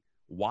basically,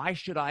 why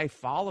should I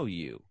follow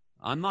you?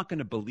 I'm not going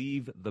to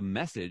believe the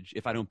message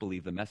if I don't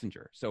believe the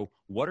messenger. So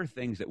what are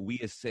things that we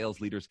as sales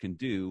leaders can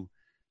do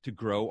to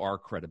grow our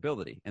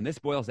credibility? And this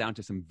boils down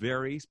to some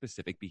very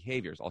specific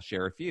behaviors. I'll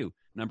share a few.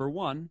 Number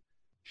 1,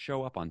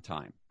 show up on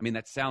time. I mean,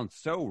 that sounds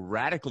so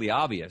radically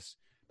obvious,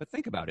 but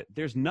think about it.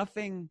 There's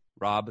nothing,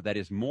 Rob, that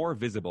is more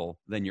visible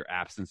than your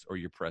absence or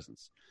your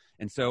presence.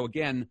 And so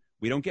again,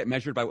 we don't get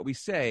measured by what we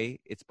say,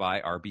 it's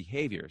by our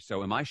behavior.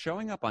 So am I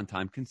showing up on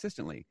time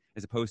consistently,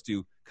 as opposed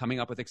to coming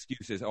up with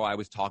excuses? Oh, I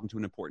was talking to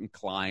an important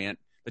client,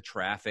 the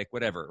traffic,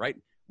 whatever, right?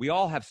 We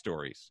all have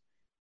stories.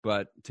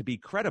 But to be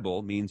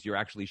credible means you're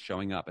actually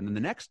showing up. And then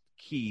the next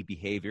key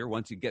behavior,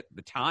 once you get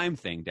the time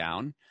thing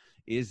down,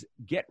 is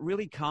get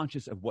really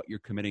conscious of what you're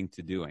committing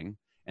to doing,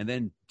 and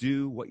then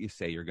do what you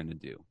say you're going to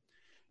do.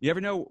 You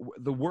ever know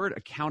the word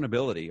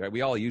accountability, right?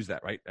 We all use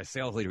that, right? As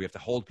sales leader, we have to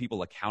hold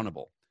people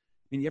accountable.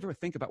 I mean, you ever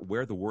think about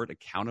where the word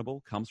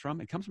accountable comes from?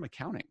 It comes from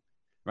accounting,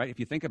 right? If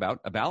you think about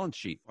a balance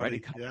sheet,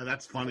 right? Yeah,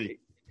 that's funny.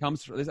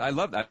 Comes from this. I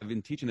love that. I've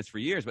been teaching this for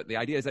years, but the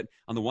idea is that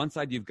on the one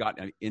side, you've got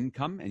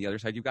income, and the other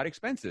side, you've got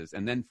expenses.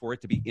 And then for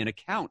it to be in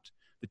account,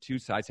 the 2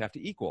 sides have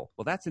to equal.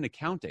 Well, that's in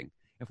accounting.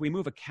 If we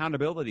move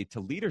accountability to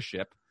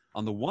leadership,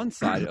 on the one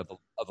side of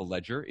the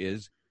ledger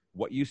is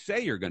what you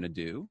say you're going to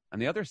do,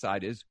 and the other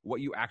side is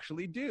what you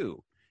actually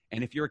do.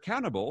 And if you're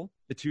accountable,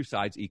 the 2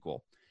 sides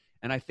equal.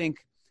 And I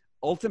think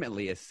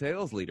ultimately, as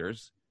sales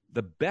leaders,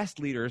 the best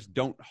leaders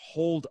don't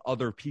hold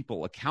other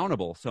people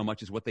accountable so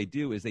much as what they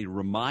do is they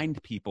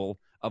remind people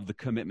of the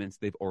commitments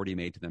they've already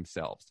made to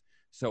themselves.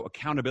 So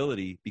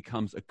accountability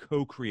becomes a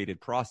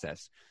co-created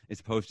process as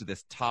opposed to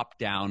this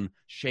top-down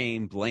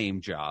shame,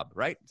 blame job,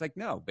 right? It's like,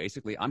 no,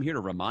 basically, I'm here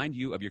to remind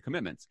you of your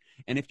commitments.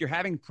 And if you're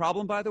having a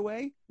problem, by the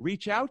way,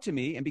 reach out to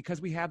me. And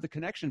because we have the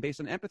connection based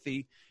on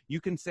empathy,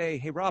 you can say,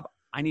 hey, Rob,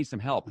 I need some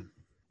help.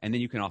 And then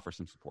you can offer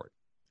some support.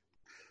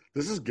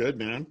 This is good,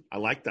 man. I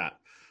like that.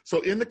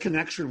 So in the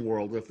connection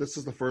world, if this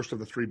is the first of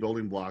the 3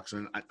 building blocks,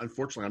 and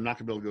unfortunately I'm not going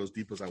to be able to go as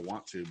deep as I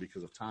want to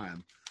because of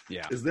time,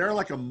 is there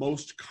like a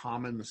most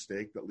common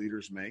mistake that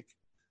leaders make?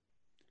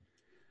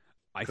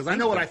 Because I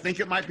know what I think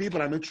it might be,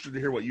 but I'm interested to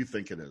hear what you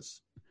think it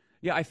is.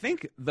 Yeah, I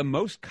think the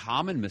most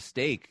common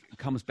mistake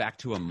comes back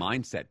to a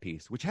mindset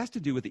piece, which has to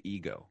do with the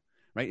ego,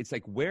 right? It's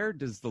like, where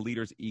does the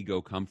leader's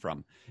ego come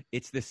from?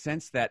 It's the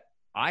sense that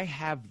I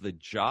have the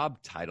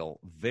job title,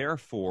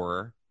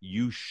 therefore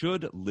you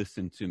should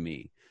listen to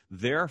me.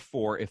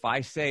 Therefore, if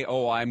I say,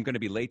 oh, I'm going to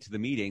be late to the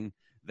meeting,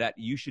 that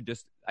you should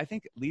just, I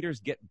think leaders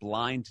get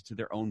blind to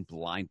their own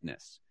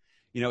blindness.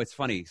 You know, it's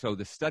funny. So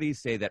the studies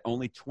say that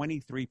only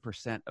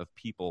 23% of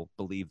people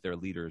believe their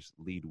leaders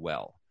lead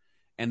well.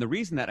 And the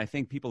reason that I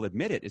think people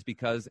admit it is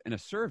because in a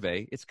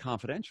survey, it's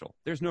confidential.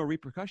 There's no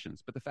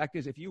repercussions. But the fact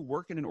is, if you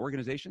work in an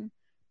organization,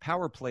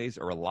 power plays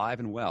are alive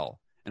and well.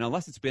 And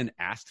unless it's been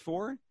asked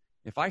for,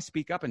 if I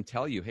speak up and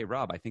tell you, hey,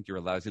 Rob, I think you're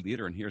a lousy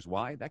leader and here's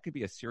why, that could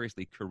be a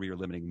seriously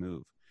career-limiting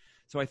move.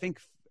 So I think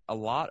a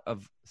lot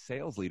of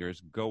sales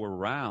leaders go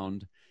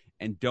around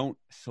and don't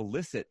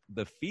solicit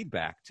the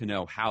feedback to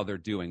know how they're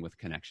doing with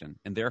connection.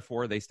 And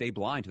therefore, they stay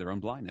blind to their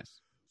own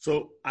blindness.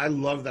 So I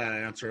love that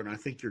answer, and I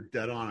think you're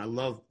dead on. I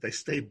love they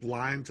stay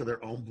blind to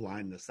their own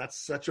blindness.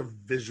 That's such a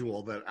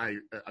visual that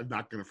I'm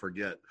not going to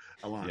forget,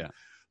 Alon. Yeah.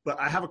 But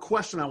I have a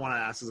question I want to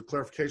ask as a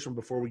clarification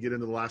before we get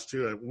into the last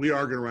two. We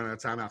are going to run out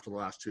of time after the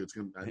last two. It's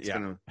going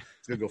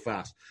to go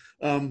fast.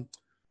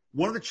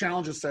 One of the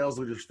challenges sales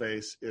leaders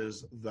face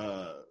is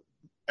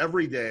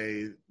every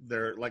day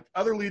they're like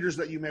other leaders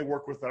that you may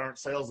work with that aren't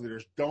sales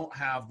leaders don't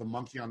have the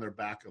monkey on their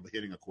back of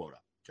hitting a quota.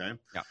 Okay.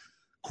 Yeah.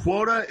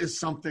 Quota is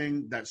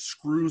something that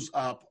screws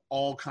up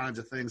all kinds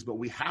of things, but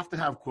we have to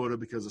have quota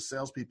because as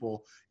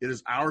salespeople, it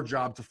is our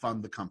job to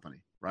fund the company,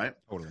 right?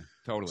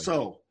 Totally.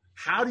 So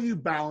how do you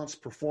balance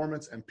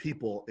performance and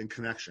people in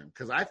connection?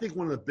 Because I think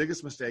one of the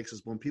biggest mistakes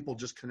is when people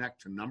just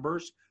connect to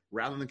numbers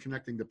rather than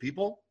connecting to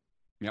people.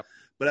 Yep.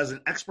 But as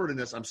an expert in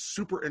this, I'm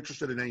super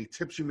interested in any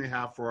tips you may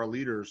have for our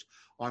leaders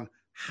on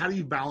how do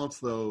you balance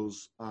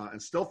those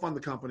and still fund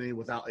the company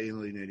without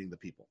alienating the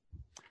people.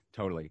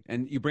 Totally.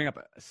 And you bring up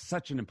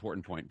such an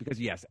important point because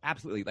yes,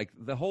 absolutely. Like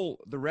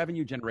the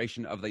revenue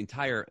generation of the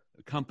entire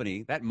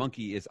company, that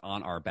monkey is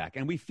on our back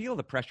and we feel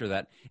the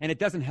pressure and it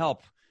doesn't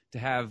help to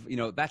have,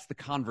 that's the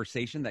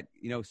conversation that,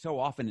 so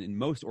often in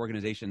most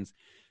organizations,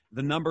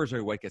 the numbers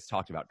are what gets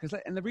talked about.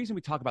 And the reason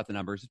we talk about the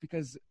numbers is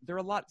because they're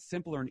a lot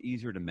simpler and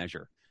easier to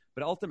measure.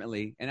 But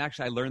ultimately, and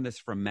actually I learned this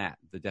from Matt,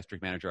 the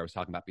district manager I was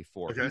talking about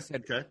before. Okay. He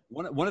said,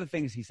 one of the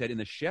things he said in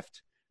the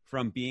shift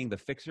from being the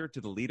fixer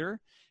to the leader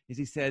is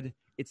he said,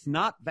 it's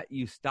not that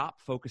you stop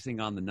focusing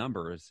on the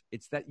numbers,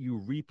 it's that you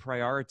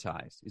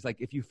reprioritize. It's like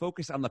if you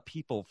focus on the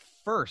people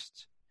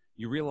first,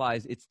 you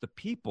realize it's the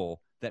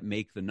people that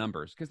make the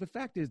numbers. Because the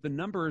fact is the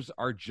numbers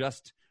are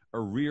just a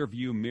rear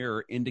view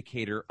mirror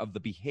indicator of the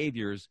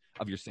behaviors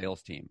of your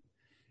sales team.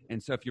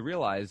 And so if you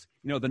realize,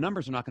 the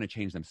numbers are not going to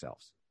change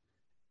themselves.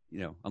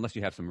 Unless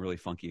you have some really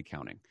funky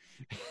accounting,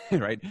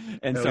 right?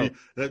 And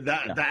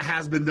that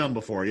has been done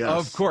before, yes.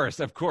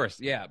 Of course,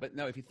 yeah. But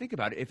no, if you think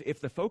about it, if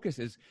the focus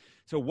is,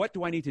 so what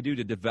do I need to do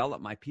to develop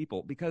my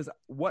people? Because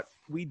what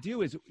we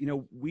do is,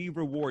 we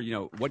reward,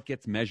 what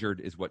gets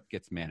measured is what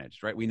gets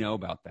managed, right? We know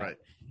about that.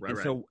 Right.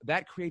 So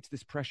that creates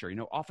this pressure.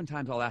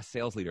 Oftentimes I'll ask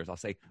sales leaders, I'll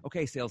say,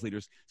 okay, sales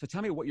leaders, so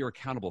tell me what you're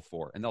accountable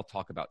for. And they'll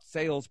talk about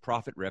sales,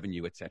 profit,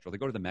 revenue, et cetera. They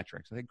go to the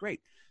metrics. I say,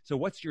 great. So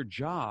what's your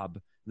job?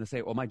 And they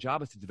say, well, my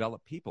job is to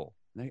develop people.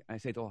 And I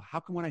say, well, how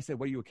come when I said,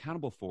 what are you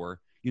accountable for,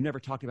 you never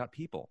talked about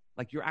people?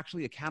 Like you're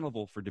actually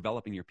accountable for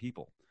developing your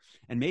people.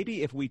 And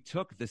maybe if we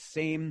took the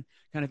same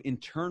kind of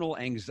internal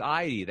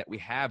anxiety that we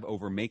have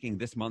over making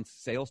this month's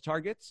sales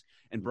targets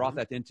and brought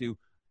that into,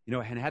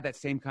 and had that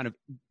same kind of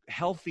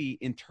healthy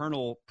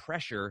internal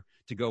pressure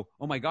to go,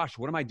 oh my gosh,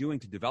 what am I doing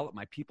to develop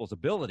my people's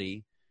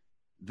ability?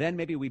 Then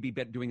maybe we'd be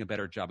doing a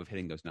better job of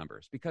hitting those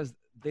numbers because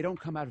they don't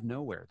come out of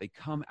nowhere. They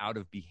come out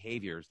of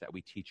behaviors that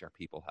we teach our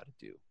people how to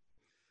do.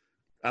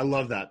 I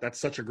love that. That's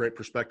such a great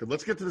perspective.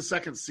 Let's get to the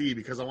second C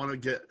because I want to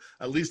get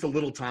at least a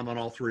little time on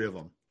all three of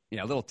them.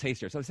 Yeah, a little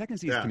taster. So the second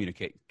C is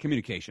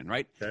communication,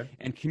 right? Okay.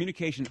 And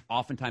communication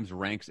oftentimes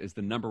ranks as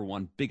the number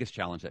one biggest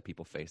challenge that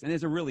people face. And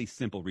there's a really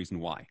simple reason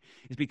why.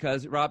 It's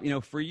because, Rob,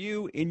 for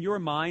you, in your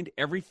mind,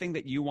 everything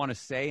that you want to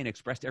say and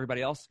express to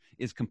everybody else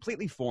is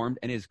completely formed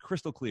and is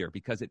crystal clear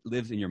because it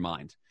lives in your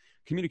mind.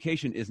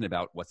 Communication isn't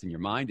about what's in your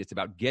mind. It's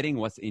about getting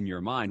what's in your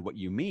mind, what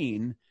you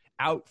mean,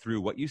 out through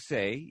what you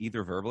say,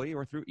 either verbally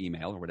or through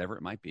email or whatever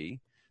it might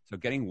be. So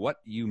getting what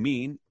you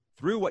mean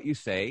through what you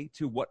say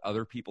to what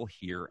other people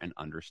hear and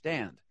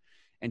understand.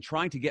 And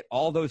trying to get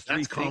all those three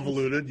things. That's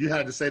convoluted. You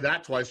had to say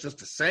that twice just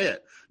to say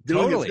it.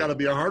 Doing it's got to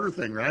be a harder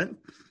thing, right?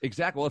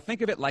 Exactly. Well,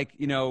 think of it like,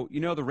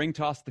 the ring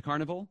toss at the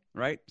carnival,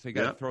 right? So you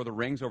got to throw the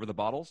rings over the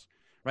bottles,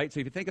 right?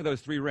 So if you think of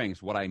those three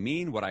rings, what I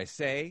mean, what I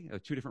say,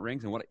 two different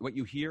rings, and what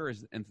you hear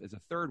is a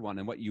third one,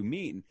 and what you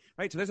mean,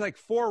 right? So there's like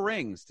four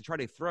rings to try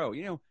to throw.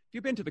 If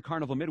you've been to the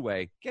Carnival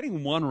Midway,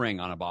 getting one ring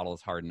on a bottle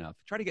is hard enough.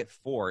 Try to get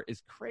four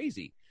is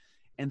crazy.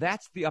 And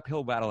that's the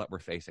uphill battle that we're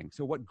facing.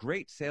 So what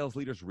great sales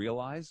leaders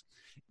realize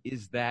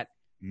is that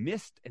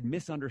missed and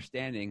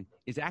misunderstanding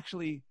is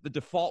actually the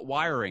default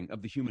wiring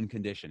of the human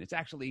condition. It's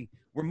actually,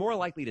 we're more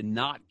likely to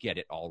not get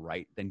it all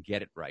right than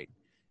get it right,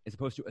 as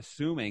opposed to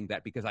assuming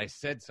that because I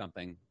said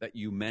something that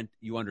you meant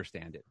you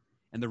understand it.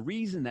 And the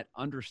reason that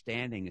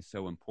understanding is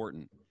so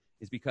important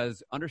is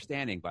because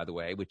understanding, by the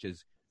way, which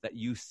is that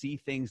you see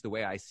things the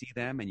way I see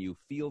them and you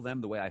feel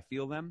them the way I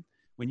feel them,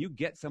 when you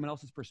get someone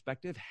else's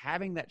perspective,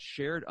 having that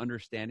shared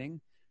understanding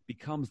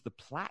becomes the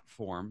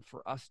platform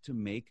for us to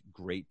make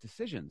great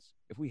decisions.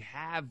 If we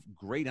have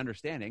great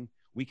understanding,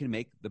 we can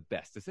make the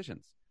best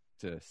decisions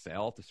to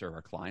sell, to serve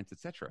our clients,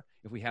 etc.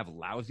 If we have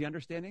lousy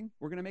understanding,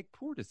 we're going to make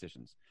poor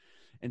decisions.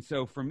 And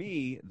so for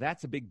me,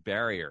 that's a big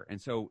barrier.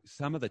 And so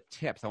some of the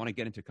tips, I want to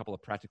get into a couple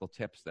of practical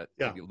tips that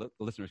maybe the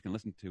listeners can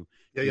listen to.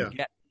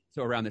 Get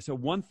so around this. So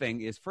one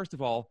thing is, first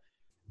of all,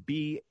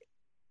 be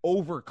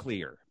over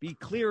clear. Be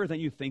clearer than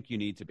you think you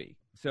need to be.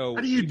 So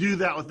how do you do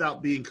that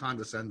without being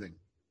condescending?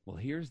 Well,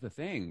 here's the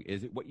thing,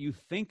 is what you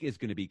think is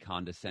going to be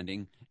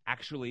condescending.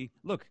 Actually,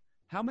 look,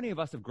 how many of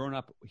us have grown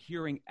up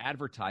hearing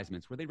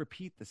advertisements where they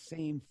repeat the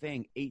same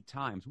thing 8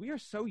 times? We are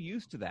so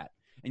used to that.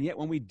 And yet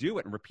when we do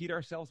it and repeat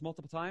ourselves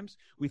multiple times,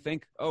 we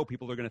think, oh,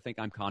 people are going to think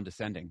I'm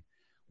condescending.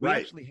 We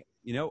actually,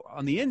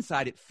 on the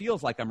inside, it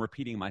feels like I'm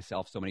repeating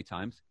myself so many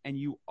times, and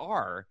you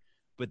are,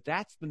 but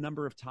that's the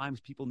number of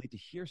times people need to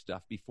hear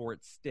stuff before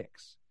it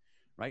sticks,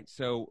 right?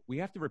 So we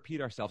have to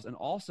repeat ourselves. And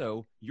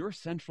also, your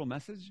central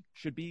message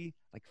should be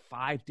like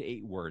 5 to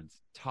 8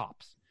 words,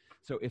 tops.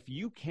 So if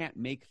you can't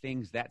make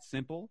things that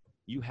simple,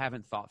 you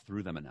haven't thought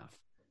through them enough.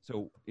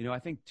 So, I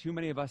think too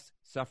many of us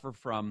suffer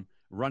from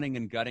running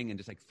and gutting and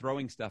just like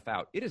throwing stuff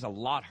out. It is a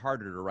lot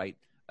harder to write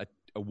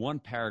a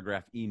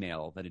 1-paragraph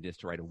email than it is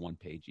to write a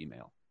 1-page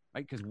email,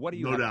 right? Because what do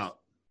you No doubt.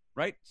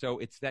 Right? So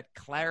it's that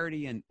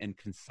clarity and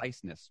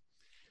conciseness.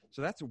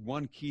 So that's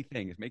one key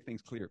thing, is make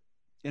things clear.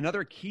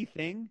 Another key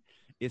thing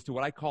is to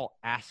what I call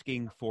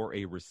asking for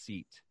a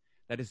receipt.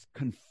 That is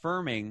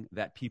confirming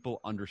that people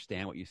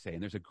understand what you say.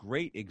 And there's a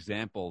great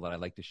example that I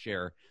like to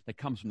share that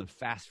comes from the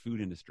fast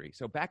food industry.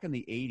 So back in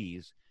the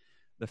 80s,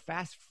 the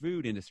fast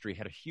food industry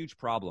had a huge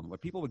problem where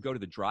people would go to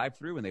the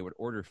drive-thru and they would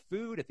order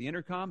food at the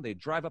intercom. They'd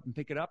drive up and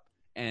pick it up,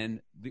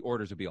 and the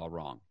orders would be all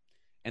wrong.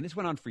 And this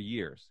went on for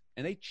years.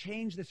 And they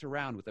changed this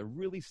around with a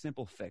really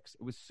simple fix.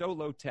 It was so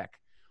low tech.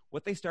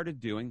 What they started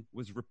doing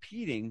was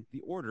repeating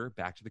the order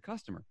back to the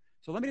customer.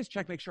 So let me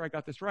just make sure I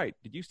got this right.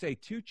 Did you say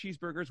 2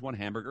 cheeseburgers, 1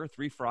 hamburger,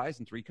 3 fries,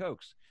 and 3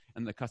 Cokes?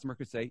 And the customer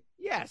could say,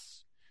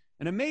 yes.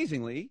 And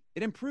amazingly,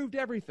 it improved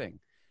everything.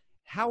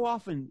 How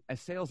often as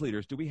sales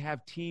leaders do we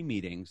have team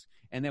meetings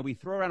and then we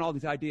throw around all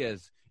these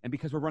ideas, and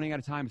because we're running out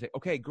of time, we say,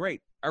 okay,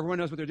 great. Everyone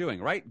knows what they're doing,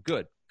 right?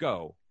 Good,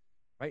 go.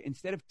 Right?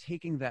 Instead of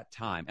taking that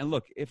time. And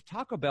look, if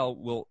Taco Bell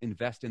will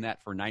invest in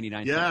that for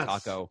 99-cent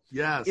taco,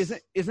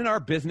 isn't our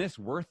business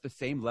worth the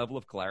same level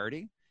of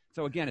clarity?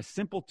 So again, a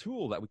simple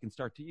tool that we can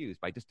start to use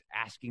by just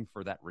asking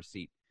for that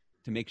receipt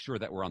to make sure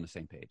that we're on the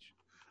same page.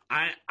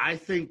 I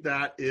think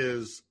that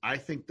is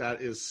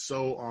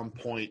so on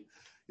point.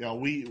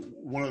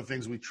 One of the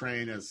things we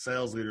train as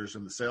sales leaders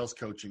in the sales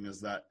coaching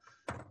is that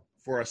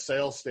for a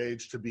sales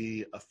stage to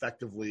be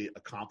effectively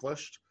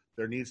accomplished,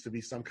 there needs to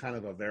be some kind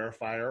of a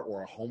verifier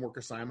or a homework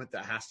assignment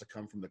that has to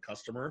come from the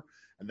customer,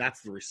 and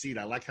that's the receipt.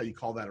 I like how you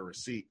call that a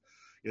receipt.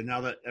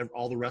 Now that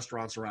all the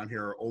restaurants around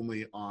here are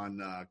only on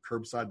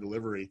curbside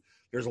delivery,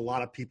 there's a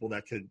lot of people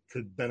that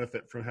could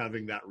benefit from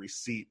having that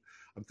receipt.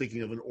 I'm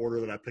thinking of an order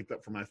that I picked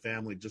up for my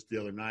family just the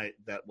other night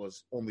that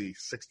was only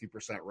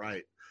 60%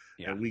 right.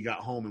 Yeah. And we got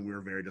home and we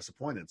were very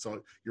disappointed.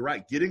 So you're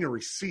right. Getting a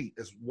receipt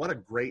is what a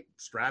great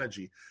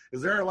strategy.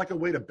 Is there like a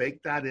way to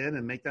bake that in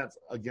and make that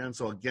again?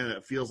 So again,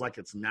 it feels like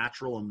it's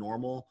natural and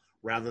normal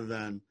rather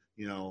than,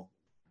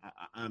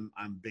 I'm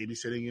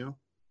babysitting you.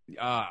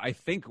 I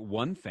think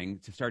one thing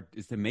to start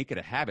is to make it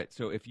a habit.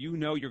 So if you're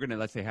going to,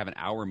 let's say, have an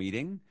hour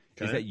meeting,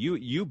 is that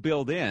you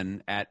build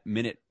in at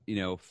minute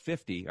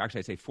 50, or actually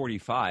I say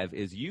 45,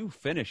 is you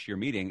finish your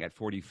meeting at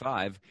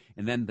 45,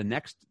 and then the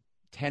next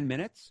 10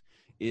 minutes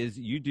is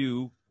you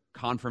do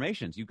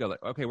confirmations. You go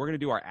like, okay, we're going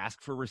to do our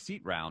ask for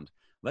receipt round.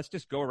 Let's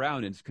just go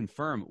around and just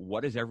confirm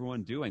what is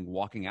everyone doing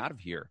walking out of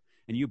here,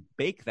 and you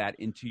bake that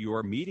into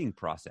your meeting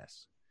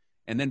process.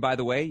 And then, by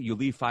the way, you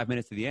leave 5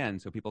 minutes to the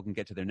end so people can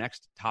get to their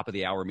next top of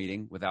the hour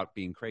meeting without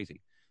being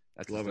crazy.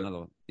 That's another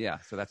one. Yeah,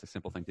 so that's a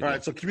simple thing to do. All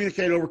right, so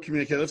communicate over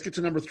communicate. Let's get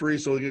to number 3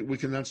 so we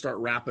can then start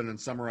wrapping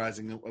and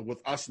summarizing with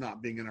us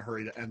not being in a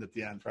hurry to end at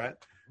the end, right?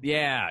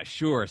 Yeah,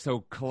 sure.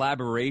 So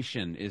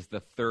collaboration is the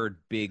third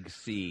big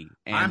C.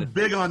 And I'm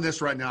big on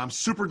this right now. I'm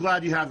super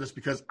glad you have this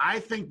because I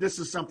think this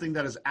is something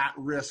that is at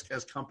risk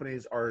as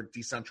companies are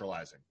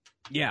decentralizing.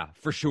 Yeah,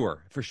 for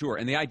sure. For sure.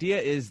 And the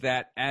idea is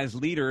that as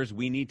leaders,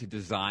 we need to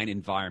design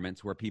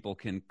environments where people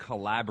can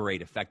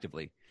collaborate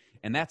effectively.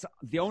 And that's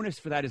the onus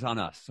for that is on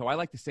us. So I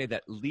like to say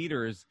that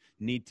leaders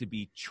need to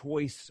be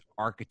choice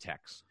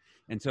architects.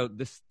 And so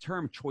this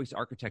term choice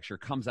architecture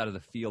comes out of the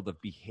field of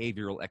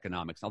behavioral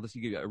economics. I'll just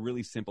give you a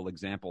really simple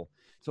example.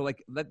 So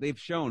like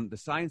the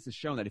science has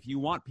shown that if you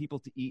want people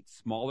to eat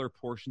smaller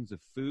portions of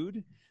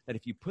food, that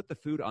if you put the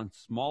food on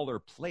smaller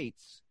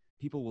plates,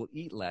 people will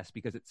eat less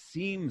because it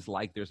seems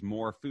like there's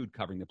more food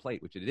covering the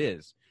plate, which it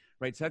is,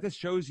 right? So that just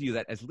shows you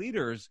that as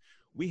leaders,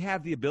 we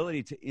have the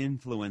ability to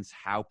influence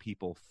how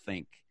people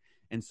think.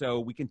 And so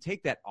we can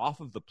take that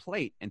off of the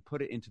plate and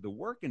put it into the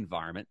work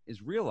environment,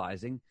 is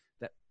realizing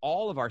that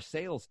all of our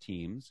sales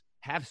teams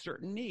have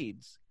certain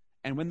needs.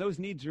 And when those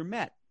needs are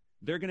met,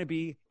 they're going to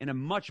be in a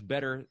much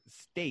better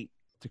state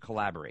to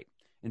collaborate.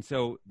 And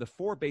so the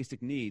 4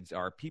 basic needs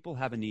are: people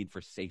have a need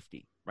for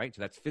safety, right? So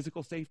that's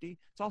physical safety.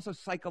 It's also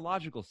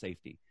psychological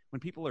safety. When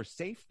people are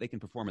safe, they can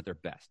perform at their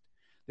best.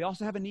 They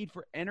also have a need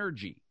for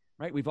energy,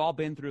 right? We've all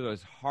been through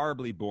those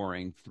horribly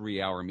boring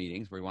 3-hour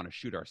meetings where we want to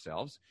shoot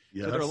ourselves.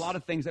 Yes. So there are a lot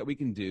of things that we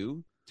can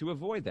do to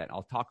avoid that.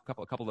 I'll talk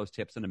a couple of those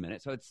tips in a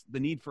minute. So it's the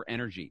need for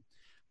energy.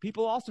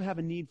 People also have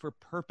a need for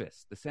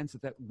purpose, the sense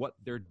that what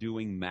they're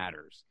doing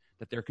matters,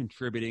 that they're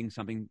contributing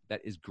something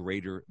that is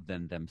greater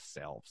than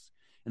themselves.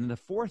 And then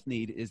the 4th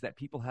need is that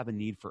people have a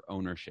need for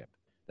ownership,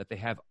 that they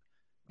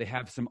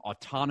have some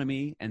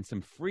autonomy and some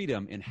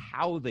freedom in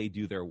how they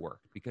do their work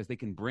because they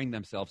can bring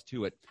themselves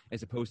to it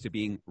as opposed to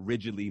being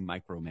rigidly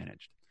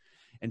micromanaged.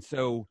 And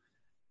so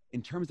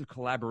in terms of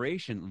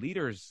collaboration,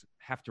 leaders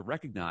have to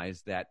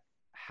recognize that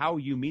how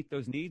you meet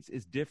those needs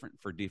is different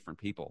for different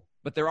people,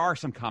 but there are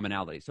some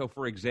commonalities. So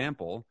for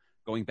example,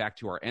 going back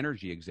to our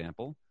energy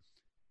example,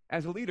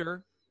 as a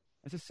leader,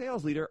 as a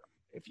sales leader,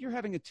 if you're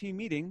having a team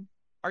meeting,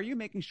 are you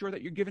making sure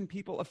that you're giving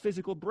people a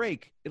physical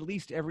break at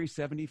least every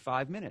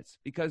 75 minutes?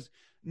 Because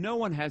no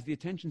one has the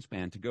attention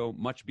span to go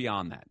much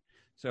beyond that.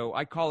 So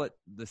I call it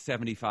the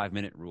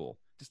 75-minute rule.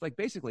 Just like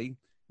basically,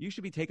 you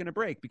should be taking a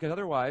break because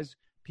otherwise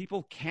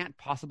people can't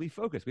possibly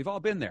focus. We've all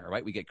been there,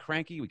 right? We get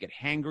cranky, we get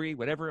hangry,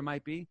 whatever it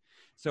might be.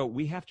 So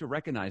we have to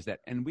recognize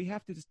that, and we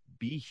have to just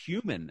be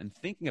human and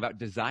thinking about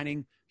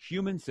designing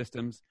human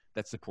systems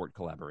that support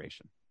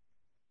collaboration.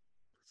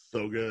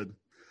 So good.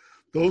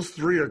 Those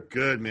 3 are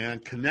good, man.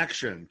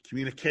 Connection,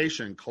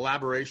 communication,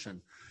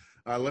 collaboration.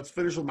 Let's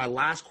finish with my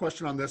last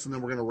question on this, and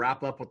then we're going to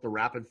wrap up with the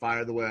rapid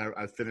fire the way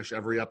I finish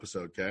every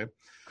episode, okay?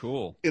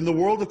 Cool. In the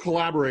world of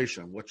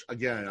collaboration, which,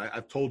 again,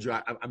 I've told you,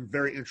 I'm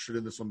very interested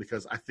in this one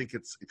because I think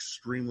it's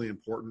extremely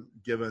important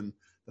given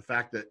the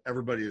fact that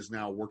everybody is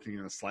now working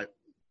in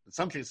in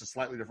some cases,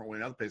 slightly different way,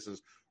 in other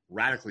cases,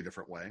 radically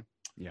different way.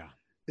 Yeah.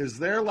 Is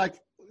there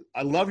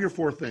I love your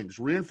 4 things.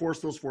 Reinforce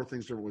those 4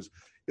 things to everyone.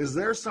 Is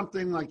there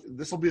something like,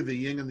 this will be the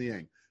yin and the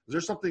yang. Is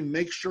there something,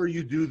 make sure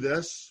you do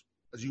this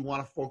as you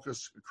want to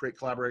focus, create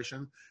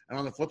collaboration? And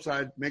on the flip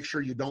side, make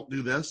sure you don't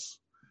do this.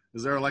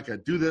 Is there like a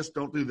do this,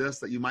 don't do this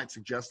that you might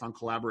suggest on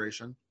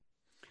collaboration?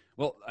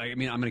 Well, I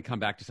mean, I'm going to come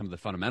back to some of the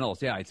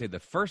fundamentals. Yeah, I'd say the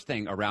first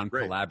thing around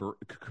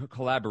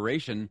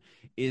collaboration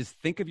is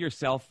think of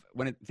yourself,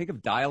 think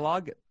of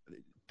dialogue,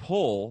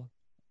 pull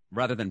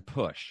rather than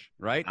push,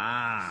 right?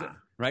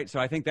 Right.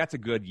 So I think that's a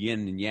good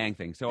yin and yang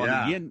thing. So on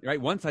the yin,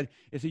 right, one side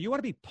is, so you want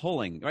to be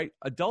pulling, right?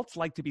 Adults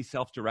like to be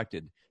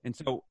self-directed. And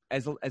so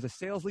as a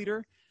sales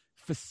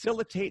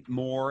facilitate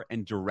more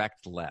and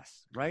direct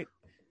less, right?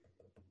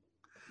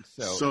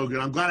 So good.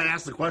 I'm glad I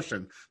asked the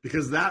question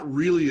because that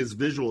really is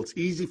visual. It's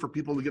easy for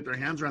people to get their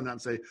hands around that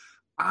and say,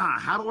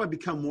 how do I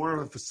become more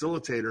of a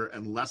facilitator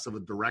and less of a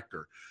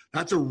director?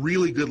 That's a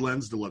really good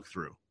lens to look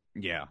through.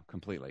 Yeah,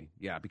 completely.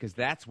 Yeah, because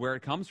that's where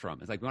it comes from.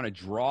 It's like we want to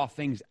draw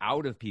things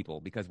out of people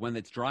because when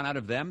it's drawn out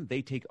of them,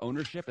 they take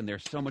ownership and they're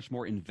so much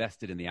more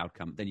invested in the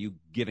outcome than you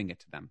giving it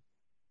to them.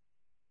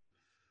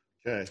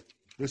 Okay,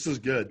 this is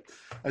good.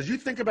 As you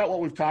think about what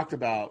we've talked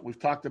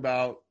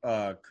about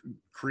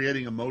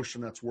creating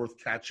emotion that's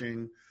worth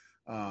catching,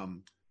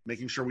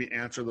 making sure we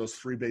answer those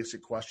 3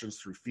 basic questions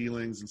through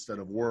feelings instead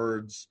of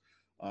words,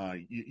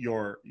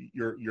 your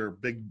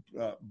big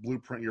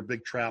blueprint, your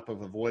big trap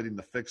of avoiding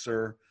the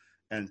fixer.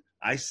 And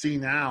I see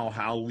now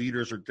how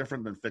leaders are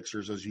different than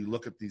fixers as you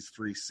look at these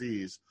 3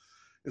 C's.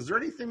 Is there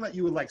anything that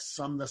you would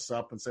sum this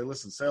up and say,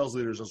 listen, sales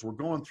leaders, as we're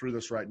going through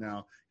this right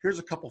now, here's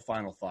a couple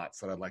final thoughts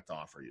that I'd like to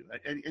offer you.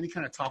 Any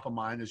kind of top of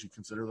mind as you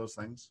consider those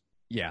things?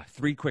 Yeah,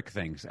 3 quick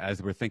things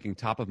as we're thinking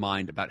top of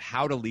mind about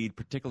how to lead,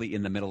 particularly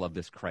in the middle of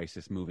this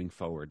crisis moving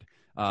forward.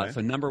 So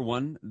number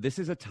 1, this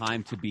is a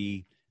time to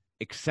be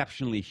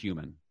exceptionally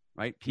human,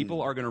 right?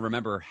 People are going to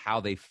remember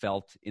how they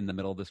felt in the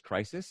middle of this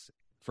crisis,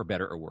 for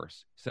better or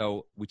worse.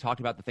 So we talked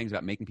about the things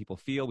about making people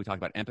feel. We talked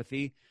about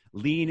empathy.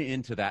 Lean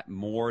into that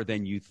more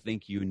than you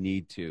think you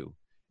need to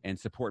and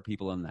support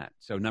people in that.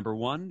 So number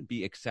 1,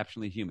 be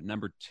exceptionally human.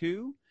 Number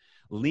 2,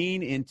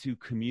 lean into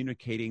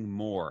communicating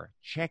more.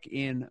 Check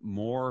in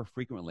more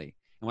frequently.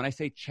 And when I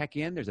say check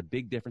in, there's a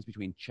big difference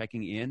between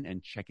checking in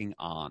and checking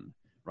on,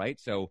 right?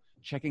 So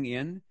checking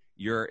in,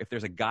 if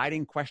there's a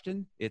guiding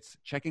question, it's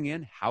checking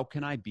in, how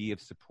can I be of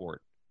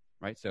support,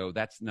 right? So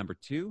that's number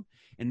 2.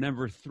 And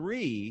number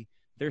 3,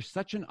 there's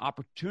such an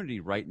opportunity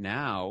right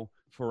now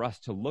for us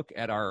to look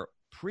at our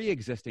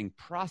pre-existing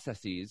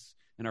processes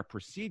and our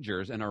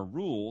procedures and our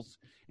rules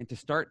and to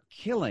start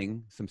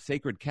killing some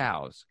sacred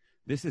cows.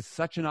 This is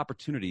such an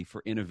opportunity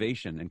for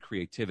innovation and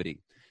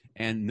creativity.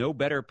 And no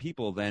better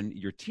people than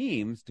your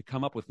teams to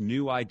come up with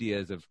new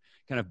ideas of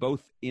kind of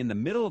both in the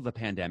middle of the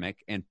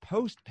pandemic and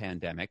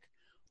post-pandemic.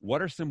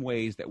 What are some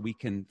ways that we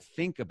can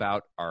think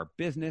about our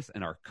business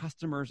and our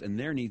customers and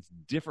their needs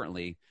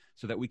differently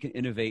so that we can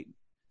innovate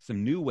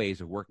some new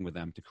ways of working with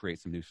them to create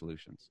some new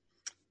solutions?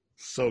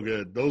 So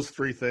good. Those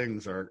three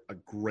things are a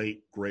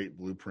great, great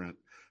blueprint.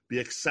 Be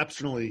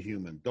exceptionally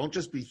human. Don't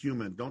just be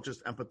human. Don't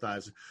just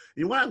empathize.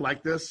 You know what I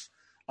like this?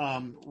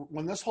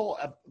 When this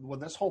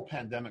whole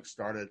pandemic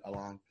started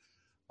along,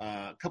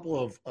 a couple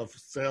of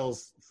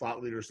sales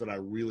thought leaders that I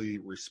really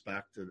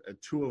respect, and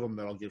two of them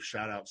that I'll give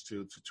shout outs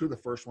to. Two of the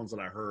first ones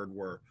that I heard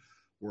were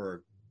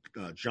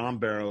John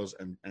Barrows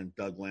and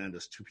Doug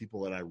Landis, two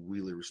people that I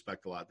really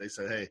respect a lot. They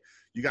said, hey,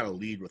 you got to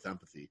lead with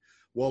empathy.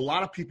 Well, a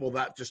lot of people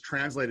that just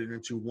translated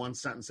into one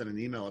sentence in an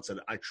email. It said,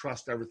 I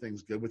trust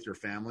everything's good with your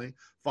family,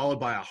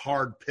 followed by a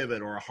hard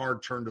pivot or a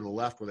hard turn to the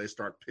left where they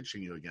start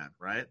pitching you again,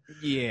 right?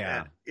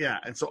 Yeah.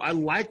 And so I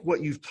like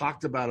what you've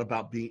talked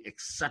about being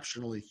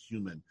exceptionally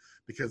human,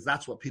 because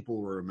that's what people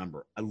will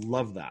remember. I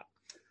love that.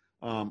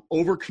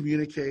 Over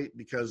communicate,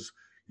 because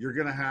you're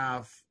going to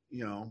have,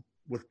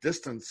 with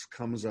distance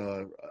comes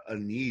a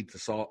need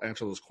to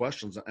answer those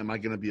questions. Am I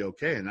going to be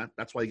okay? And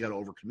that's why you got to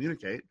over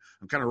communicate.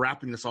 I'm kind of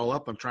wrapping this all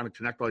up. I'm trying to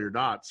connect all your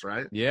dots,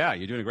 right? Yeah,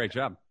 you're doing a great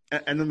job.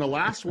 And then the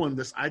last one,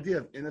 this idea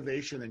of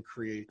innovation and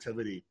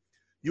creativity.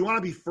 You want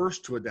to be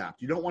first to adapt.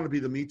 You don't want to be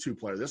the Me Too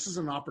player. This is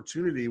an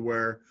opportunity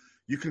where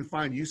you can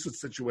find usage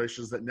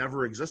situations that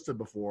never existed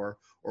before,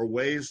 or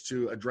ways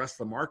to address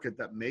the market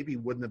that maybe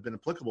wouldn't have been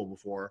applicable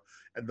before.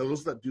 And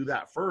those that do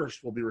that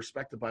first will be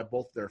respected by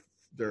both their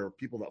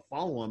people that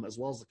follow them as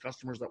well as the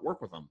customers that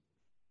work with them.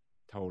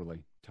 Totally.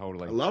 I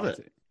love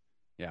it.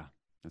 Yeah,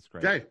 that's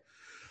great. Okay.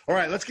 All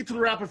right, let's get to the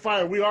rapid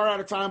fire. We are out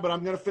of time, but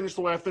I'm going to finish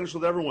the way I finish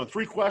with everyone.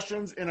 3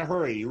 questions in a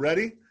hurry. You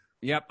ready?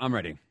 Yep, I'm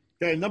ready.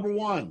 Okay, number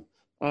one.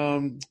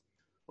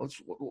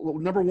 What's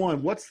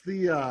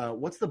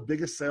the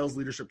biggest sales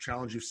leadership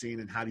challenge you've seen,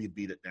 and how do you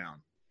beat it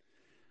down?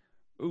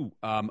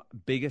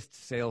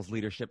 Biggest sales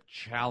leadership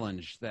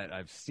challenge that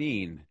I've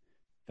seen.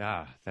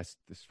 That's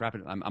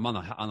rapid. I'm on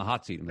the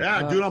hot seat.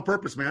 Like, do it on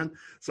purpose, man.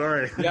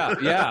 Sorry.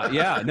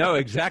 Yeah. No,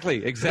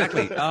 exactly.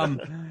 Exactly.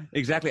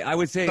 I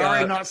would say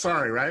sorry, not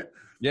sorry, right?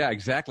 Yeah,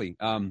 exactly.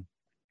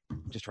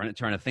 Just trying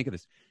to think of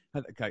this.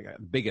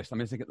 Biggest. Let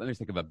me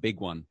think of a big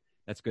one.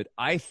 That's good.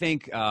 I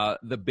think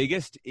the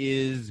biggest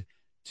is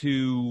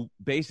to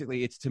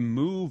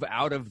move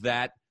out of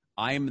that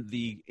I'm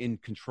the in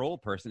control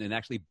person and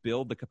actually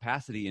build the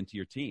capacity into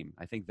your team.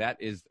 I think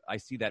I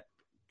see that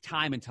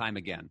time and time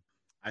again.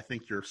 I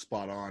think you're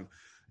spot on.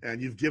 And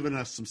you've given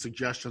us some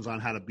suggestions on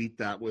how to beat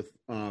that with,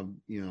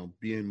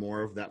 being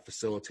more of that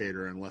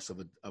facilitator and less of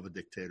a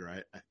dictator.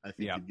 I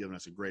think you've given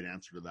us a great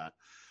answer to that.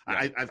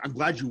 Yeah. I'm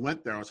glad you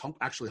went there. I was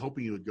actually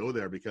hoping you would go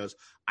there, because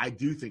I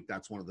do think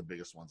that's one of the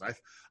biggest ones.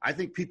 I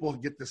think people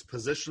get this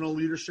positional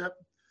leadership,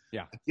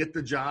 get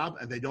the job,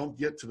 and they don't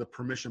get to the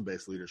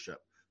permission-based leadership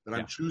that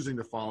I'm choosing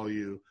to follow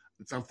you.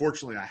 It's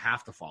unfortunately I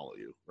have to follow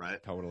you, right?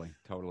 Totally.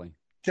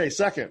 Okay,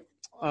 second,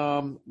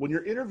 when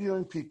you're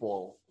interviewing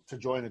people to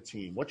join a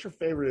team, what's your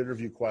favorite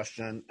interview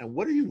question, and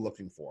what are you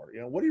looking for?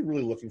 What are you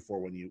really looking for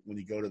when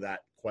you go to that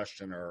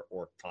question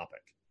or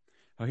topic?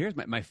 Oh, here's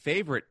my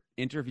favorite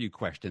interview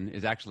question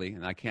is actually,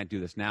 and I can't do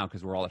this now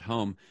because we're all at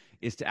home,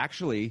 is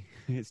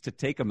to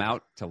take them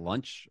out to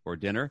lunch or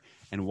dinner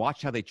and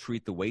watch how they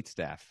treat the wait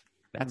staff.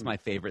 That's my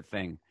favorite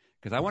thing,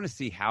 because I want to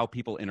see how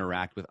people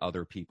interact with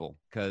other people.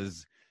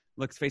 Because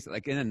let's face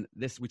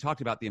it, we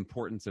talked about the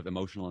importance of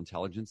emotional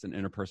intelligence and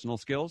interpersonal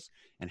skills,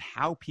 and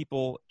how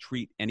people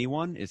treat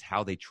anyone is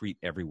how they treat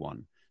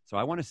everyone. So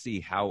I want to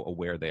see how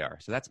aware they are.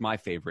 So that's my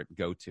favorite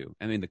go-to.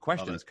 I mean, the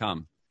questions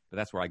come, but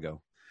that's where I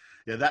go.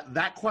 Yeah,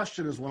 that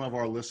question is one of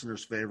our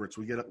listeners' favorites.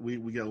 We get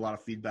a lot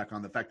of feedback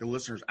on the fact the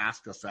listeners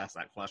ask us to ask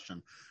that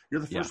question. You're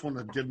the first one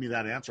to give me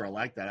that answer. I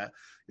like that.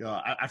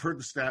 I've heard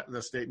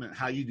the statement,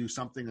 "How you do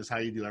something is how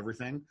you do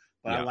everything."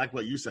 But I like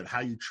what you said.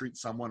 How you treat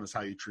someone is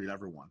how you treat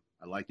everyone.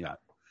 I like that.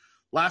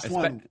 Last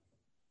one.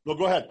 No,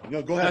 go ahead. Go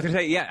ahead. I was going to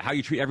say, how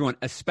you treat everyone,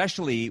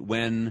 especially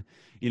when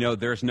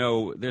there's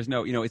no.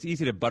 It's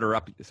easy to butter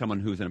up someone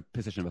who's in a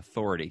position of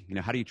authority.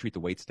 How do you treat the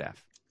wait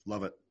staff?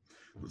 Love it.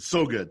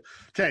 So good.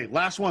 Okay,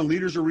 last one,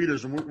 leaders or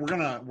readers, and we're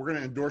gonna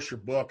endorse your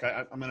book.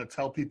 I'm gonna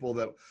tell people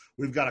that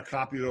we've got a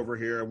copy over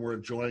here and we're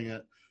enjoying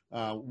it.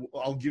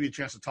 I'll give you a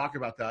chance to talk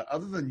about that.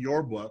 Other than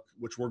your book,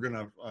 which we're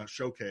gonna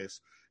showcase,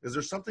 is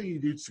there something you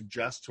do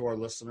suggest to our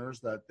listeners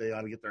that they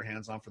ought to get their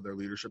hands on for their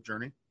leadership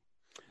journey?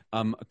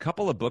 A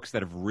couple of books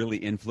that have really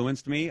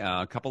influenced me.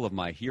 A couple of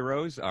my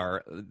heroes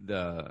are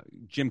the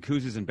Jim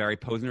Kouzes and Barry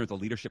Posner. The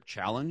Leadership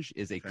Challenge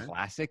is a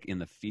classic in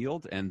the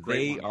field, and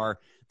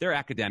they're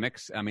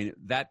academics. I mean,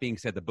 that being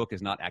said, the book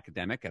is not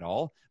academic at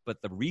all,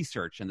 but the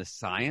research and the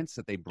science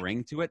that they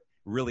bring to it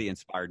really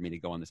inspired me to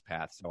go on this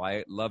path. So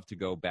I love to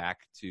go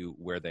back to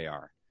where they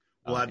are.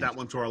 We'll add that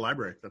one to our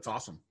library. That's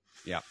awesome.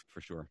 Yeah,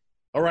 for sure.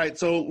 All right,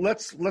 so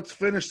let's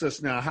finish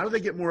this now. How do they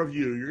get more of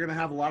you? You're going to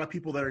have a lot of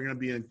people that are going to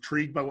be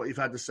intrigued by what you've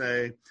had to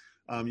say.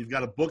 You've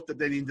got a book that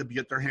they need to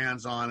get their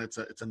hands on. It's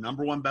a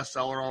 #1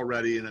 bestseller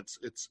already, and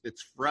it's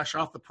fresh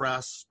off the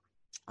press.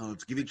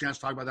 Let's give you a chance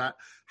to talk about that.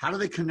 How do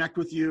they connect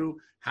with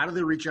you? How do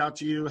they reach out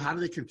to you? How do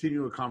they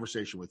continue a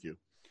conversation with you?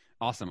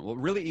 Awesome. Well,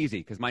 really easy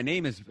because my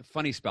name is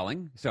funny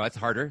spelling, so it's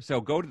harder. So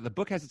the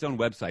book has its own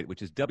website,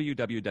 which is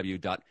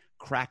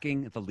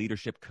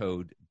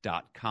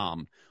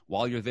www.crackingtheleadershipcode.com.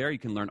 While you're there, you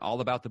can learn all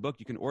about the book.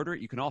 You can order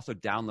it. You can also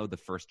download the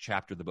first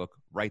chapter of the book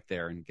right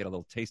there and get a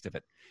little taste of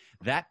it.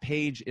 That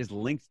page is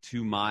linked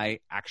to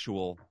my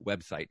actual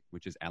website,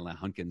 which is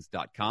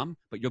alainhunkins.com,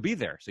 but you'll be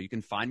there. So you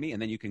can find me,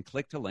 and then you can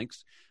click to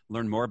links,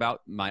 learn more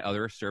about my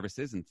other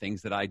services and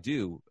things that I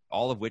do,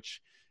 all of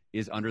which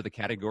is under the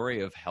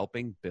category of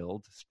helping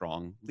build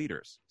strong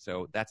leaders.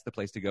 So that's the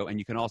place to go. And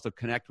you can also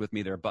connect with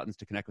me. There are buttons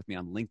to connect with me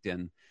on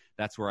LinkedIn.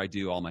 That's where I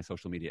do all my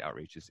social media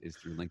outreach is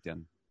through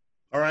LinkedIn.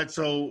 All right.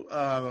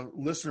 So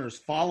listeners,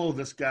 follow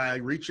this guy,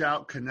 reach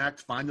out,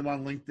 connect, find him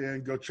on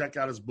LinkedIn, go check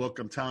out his book.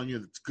 I'm telling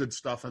you, it's good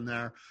stuff in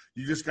there.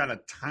 You just got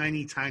a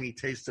tiny, tiny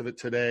taste of it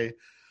today.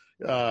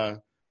 Alain,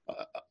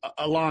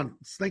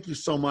 thank you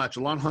so much.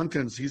 Alain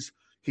Hunkins,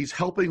 he's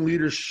helping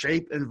leaders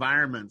shape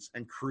environments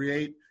and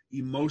create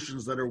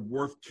emotions that are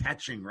worth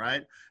catching,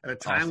 right? At a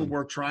time when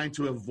we're trying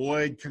to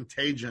avoid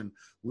contagion,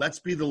 let's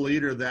be the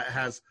leader that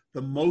has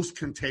the most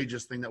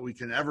contagious thing that we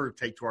can ever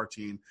take to our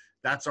team.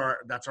 That's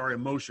our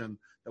emotion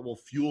that will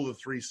fuel the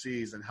 3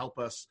 C's and help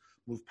us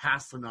move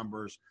past the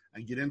numbers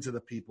and get into the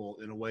people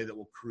in a way that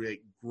will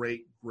create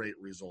great, great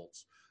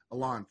results.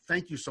 Alain,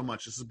 thank you so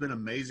much. This has been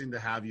amazing to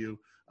have you.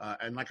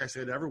 And like I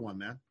said to everyone,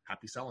 man,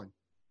 happy selling.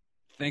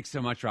 Thanks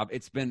so much, Rob.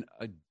 It's been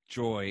a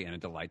joy and a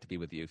delight to be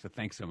with you. So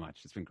thanks so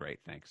much. It's been great.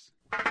 Thanks.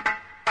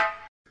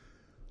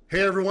 Hey,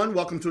 everyone.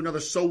 Welcome to another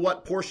So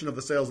What portion of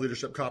the Sales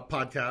Leadership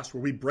Podcast,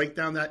 where we break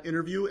down that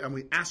interview and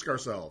we ask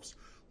ourselves,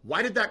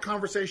 why did that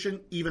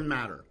conversation even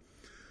matter?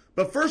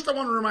 But first, I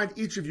want to remind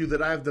each of you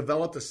that I have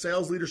developed a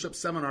sales leadership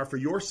seminar for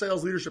your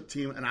sales leadership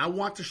team, and I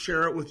want to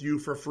share it with you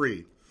for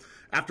free.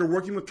 After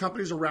working with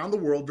companies around the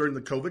world during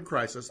the COVID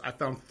crisis, I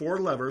found 4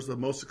 levers the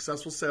most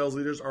successful sales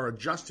leaders are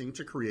adjusting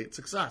to create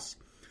success.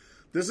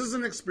 This is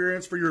an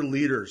experience for your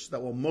leaders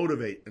that will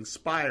motivate,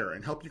 inspire,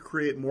 and help you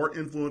create more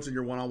influence in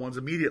your one-on-ones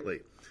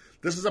immediately.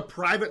 This is a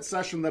private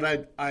session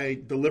that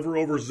I deliver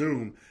over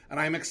Zoom,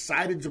 and I'm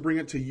excited to bring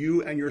it to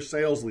you and your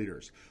sales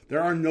leaders.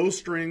 There are no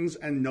strings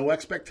and no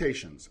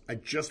expectations. I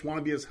just want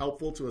to be as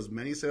helpful to as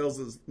many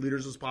sales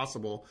leaders as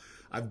possible.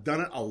 I've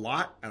done it a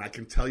lot, and I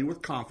can tell you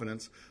with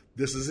confidence,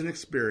 this is an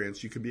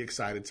experience you can be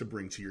excited to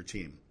bring to your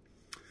team.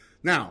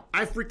 Now,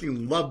 I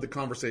freaking loved the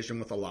conversation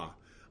with Alain.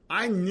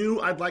 I knew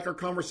I'd like our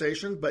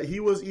conversation, but he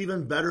was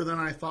even better than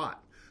I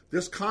thought.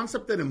 This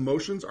concept that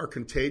emotions are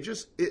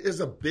contagious, it is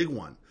a big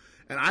one.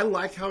 And I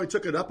like how he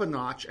took it up a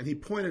notch, and he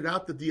pointed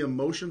out that the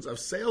emotions of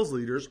sales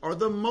leaders are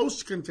the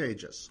most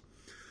contagious.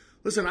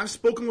 Listen, I've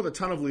spoken with a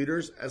ton of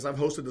leaders as I've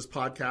hosted this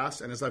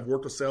podcast and as I've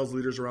worked with sales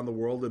leaders around the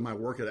world in my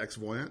work at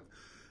Xvoyant.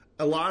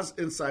 Alain's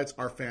insights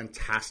are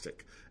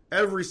fantastic.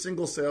 Every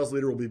single sales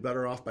leader will be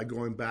better off by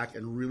going back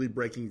and really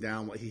breaking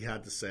down what he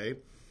had to say.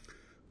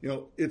 You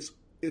know, it's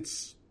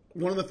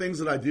one of the things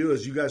that I do,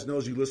 as you guys know,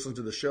 as you listen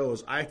to the show,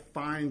 is I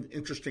find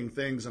interesting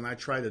things and I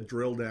try to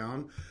drill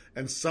down.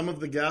 And some of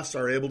the guests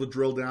are able to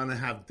drill down and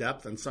have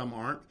depth, and some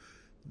aren't.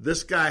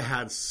 This guy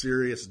had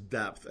serious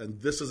depth, and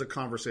this is a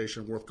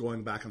conversation worth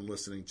going back and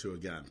listening to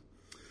again.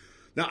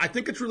 Now, I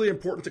think it's really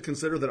important to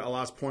consider that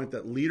Alain's point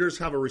that leaders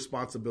have a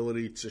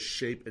responsibility to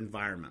shape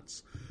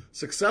environments.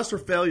 Success or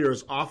failure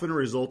is often a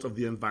result of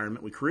the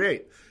environment we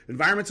create.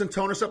 Environments in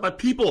tone are set by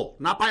people,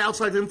 not by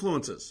outside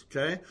influences,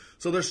 okay?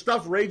 So there's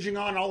stuff raging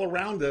on all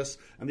around us,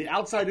 and the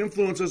outside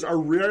influences are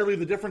rarely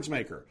the difference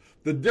maker.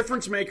 The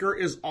difference maker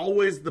is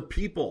always the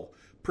people,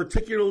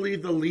 particularly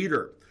the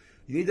leader.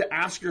 You need to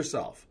ask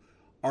yourself,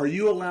 are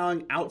you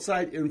allowing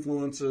outside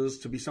influences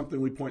to be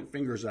something we point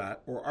fingers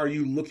at, or are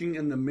you looking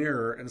in the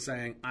mirror and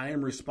saying, I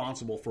am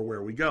responsible for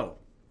where we go?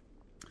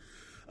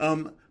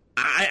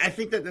 I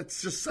think that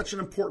it's just such an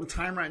important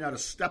time right now to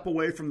step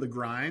away from the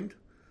grind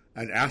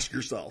and ask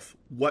yourself,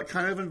 what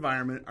kind of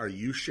environment are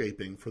you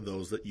shaping for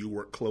those that you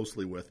work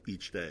closely with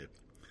each day?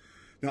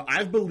 Now,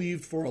 I've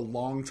believed for a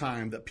long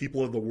time that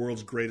people are the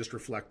world's greatest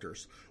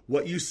reflectors.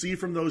 What you see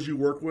from those you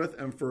work with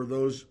and for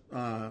those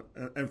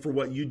and for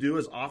what you do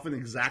is often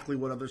exactly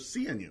what others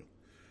see in you.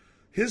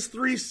 His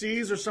 3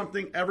 C's are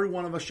something every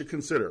one of us should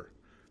consider.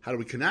 How do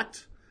we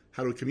connect?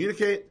 How do we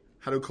communicate?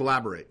 How do we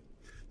collaborate?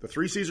 The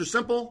 3 C's are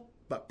simple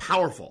but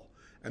powerful,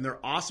 and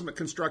they're awesome at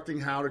constructing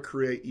how to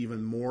create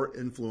even more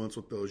influence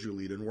with those you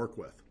lead and work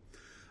with.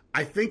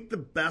 I think the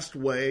best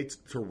way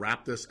to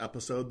wrap this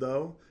episode,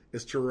 though,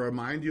 is to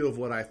remind you of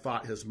what I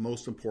thought his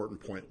most important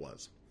point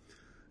was.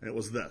 And it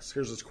was this.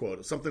 Here's his quote.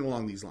 It's something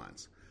along these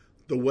lines.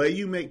 The way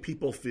you make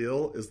people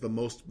feel is the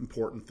most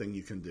important thing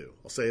you can do.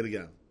 I'll say it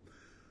again.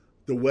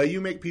 The way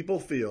you make people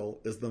feel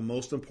is the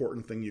most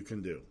important thing you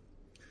can do.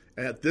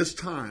 And at this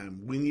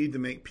time, we need to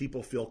make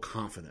people feel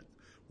confident.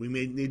 We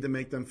may need to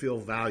make them feel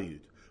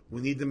valued.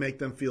 We need to make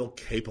them feel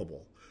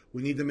capable.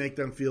 We need to make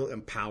them feel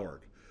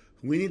empowered.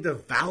 We need to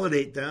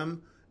validate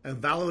them and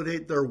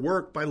validate their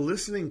work by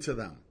listening to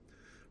them,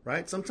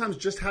 right? Sometimes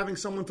just having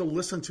someone to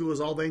listen to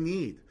is all they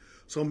need.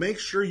 So make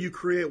sure you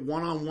create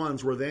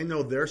one-on-ones where they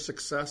know their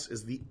success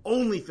is the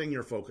only thing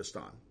you're focused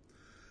on.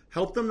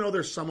 Help them know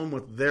there's someone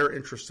with their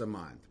interests in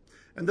mind.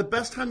 And the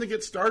best time to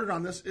get started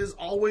on this is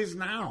always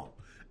now.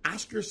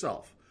 Ask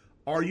yourself,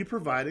 are you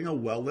providing a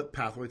well-lit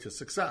pathway to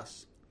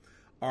success?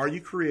 Are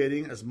you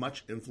creating as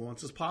much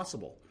influence as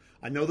possible?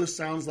 I know this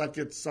sounds like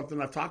it's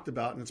something I've talked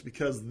about, and it's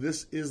because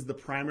this is the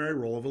primary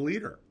role of a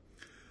leader.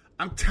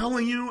 I'm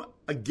telling you,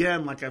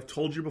 again, like I've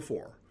told you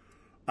before,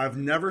 I've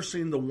never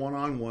seen the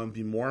one-on-one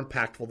be more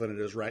impactful than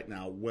it is right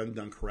now when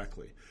done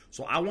correctly.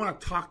 So I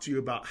want to talk to you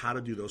about how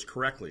to do those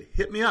correctly.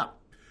 Hit me up.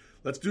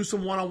 Let's do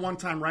some one-on-one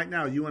time right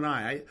now, you and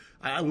I.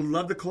 I would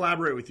love to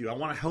collaborate with you. I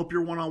want to help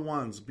your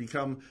one-on-ones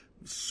become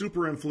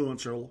super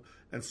influential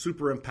and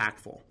super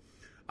impactful.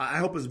 I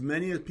hope as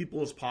many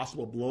people as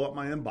possible blow up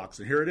my inbox.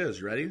 And here it is.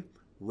 You ready?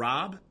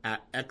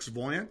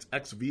 Rob@xvoyant,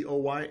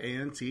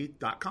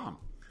 xvoyant.com.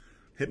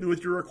 Hit me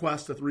with your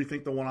request to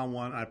rethink the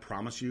one-on-one. I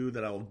promise you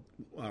that I'll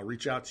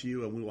reach out to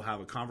you and we will have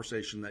a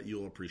conversation that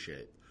you'll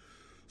appreciate.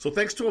 So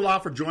thanks to Allah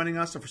for joining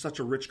us and for such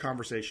a rich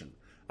conversation.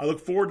 I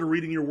look forward to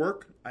reading your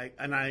work,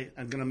 and I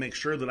am going to make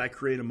sure that I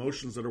create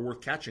emotions that are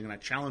worth catching, and I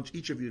challenge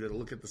each of you to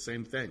look at the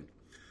same thing.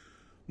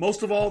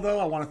 Most of all, though,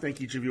 I want to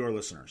thank each of you, our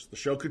listeners. The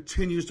show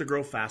continues to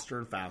grow faster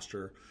and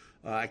faster.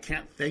 I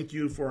can't thank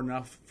you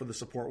enough for the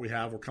support we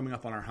have. We're coming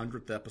up on our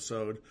 100th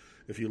episode.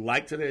 If you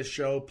like today's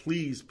show,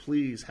 please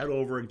head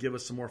over and give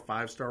us some more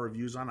 5-star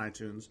reviews on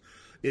iTunes.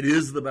 It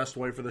is the best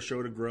way for the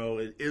show to grow.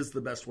 It is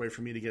the best way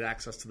for me to get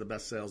access to the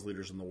best sales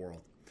leaders in the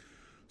world.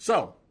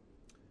 So,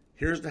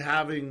 here's to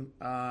having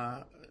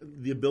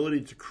the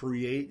ability to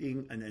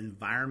creating an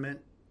environment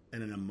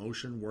and an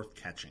emotion worth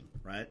catching,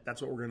 right?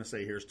 That's what we're going to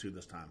say here's to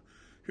this time.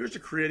 Here's to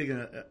creating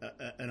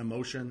an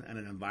emotion and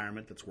an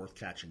environment that's worth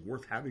catching,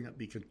 worth having it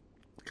be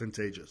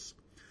contagious.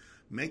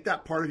 Make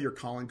that part of your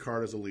calling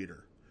card as a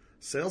leader.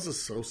 Sales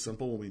is so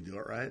simple when we do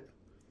it right.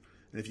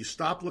 And if you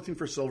stop looking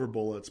for silver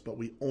bullets, but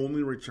we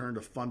only return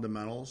to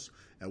fundamentals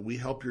and we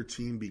help your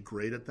team be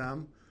great at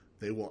them,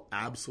 they will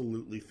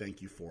absolutely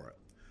thank you for it.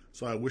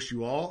 So I wish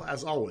you all,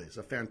 as always,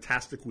 a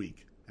fantastic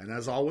week. And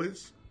as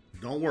always,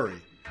 don't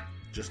worry,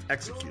 just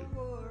execute,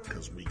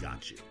 because we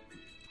got you.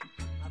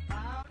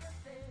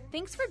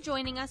 Thanks for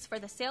joining us for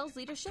the Sales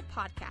Leadership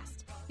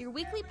Podcast, your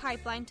weekly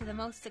pipeline to the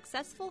most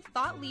successful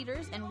thought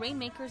leaders and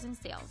rainmakers in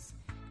sales.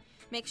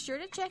 Make sure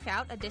to check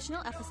out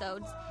additional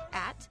episodes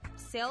at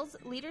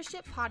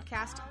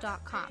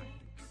salesleadershippodcast.com.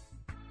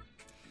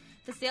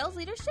 The Sales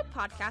Leadership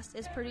Podcast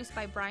is produced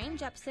by Brian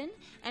Jepson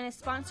and is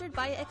sponsored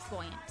by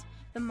Xvoyant,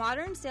 the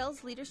modern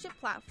sales leadership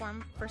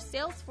platform for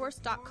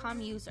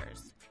Salesforce.com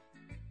users.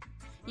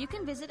 You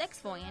can visit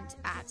Xvoyant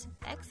at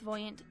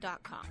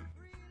xvoyant.com.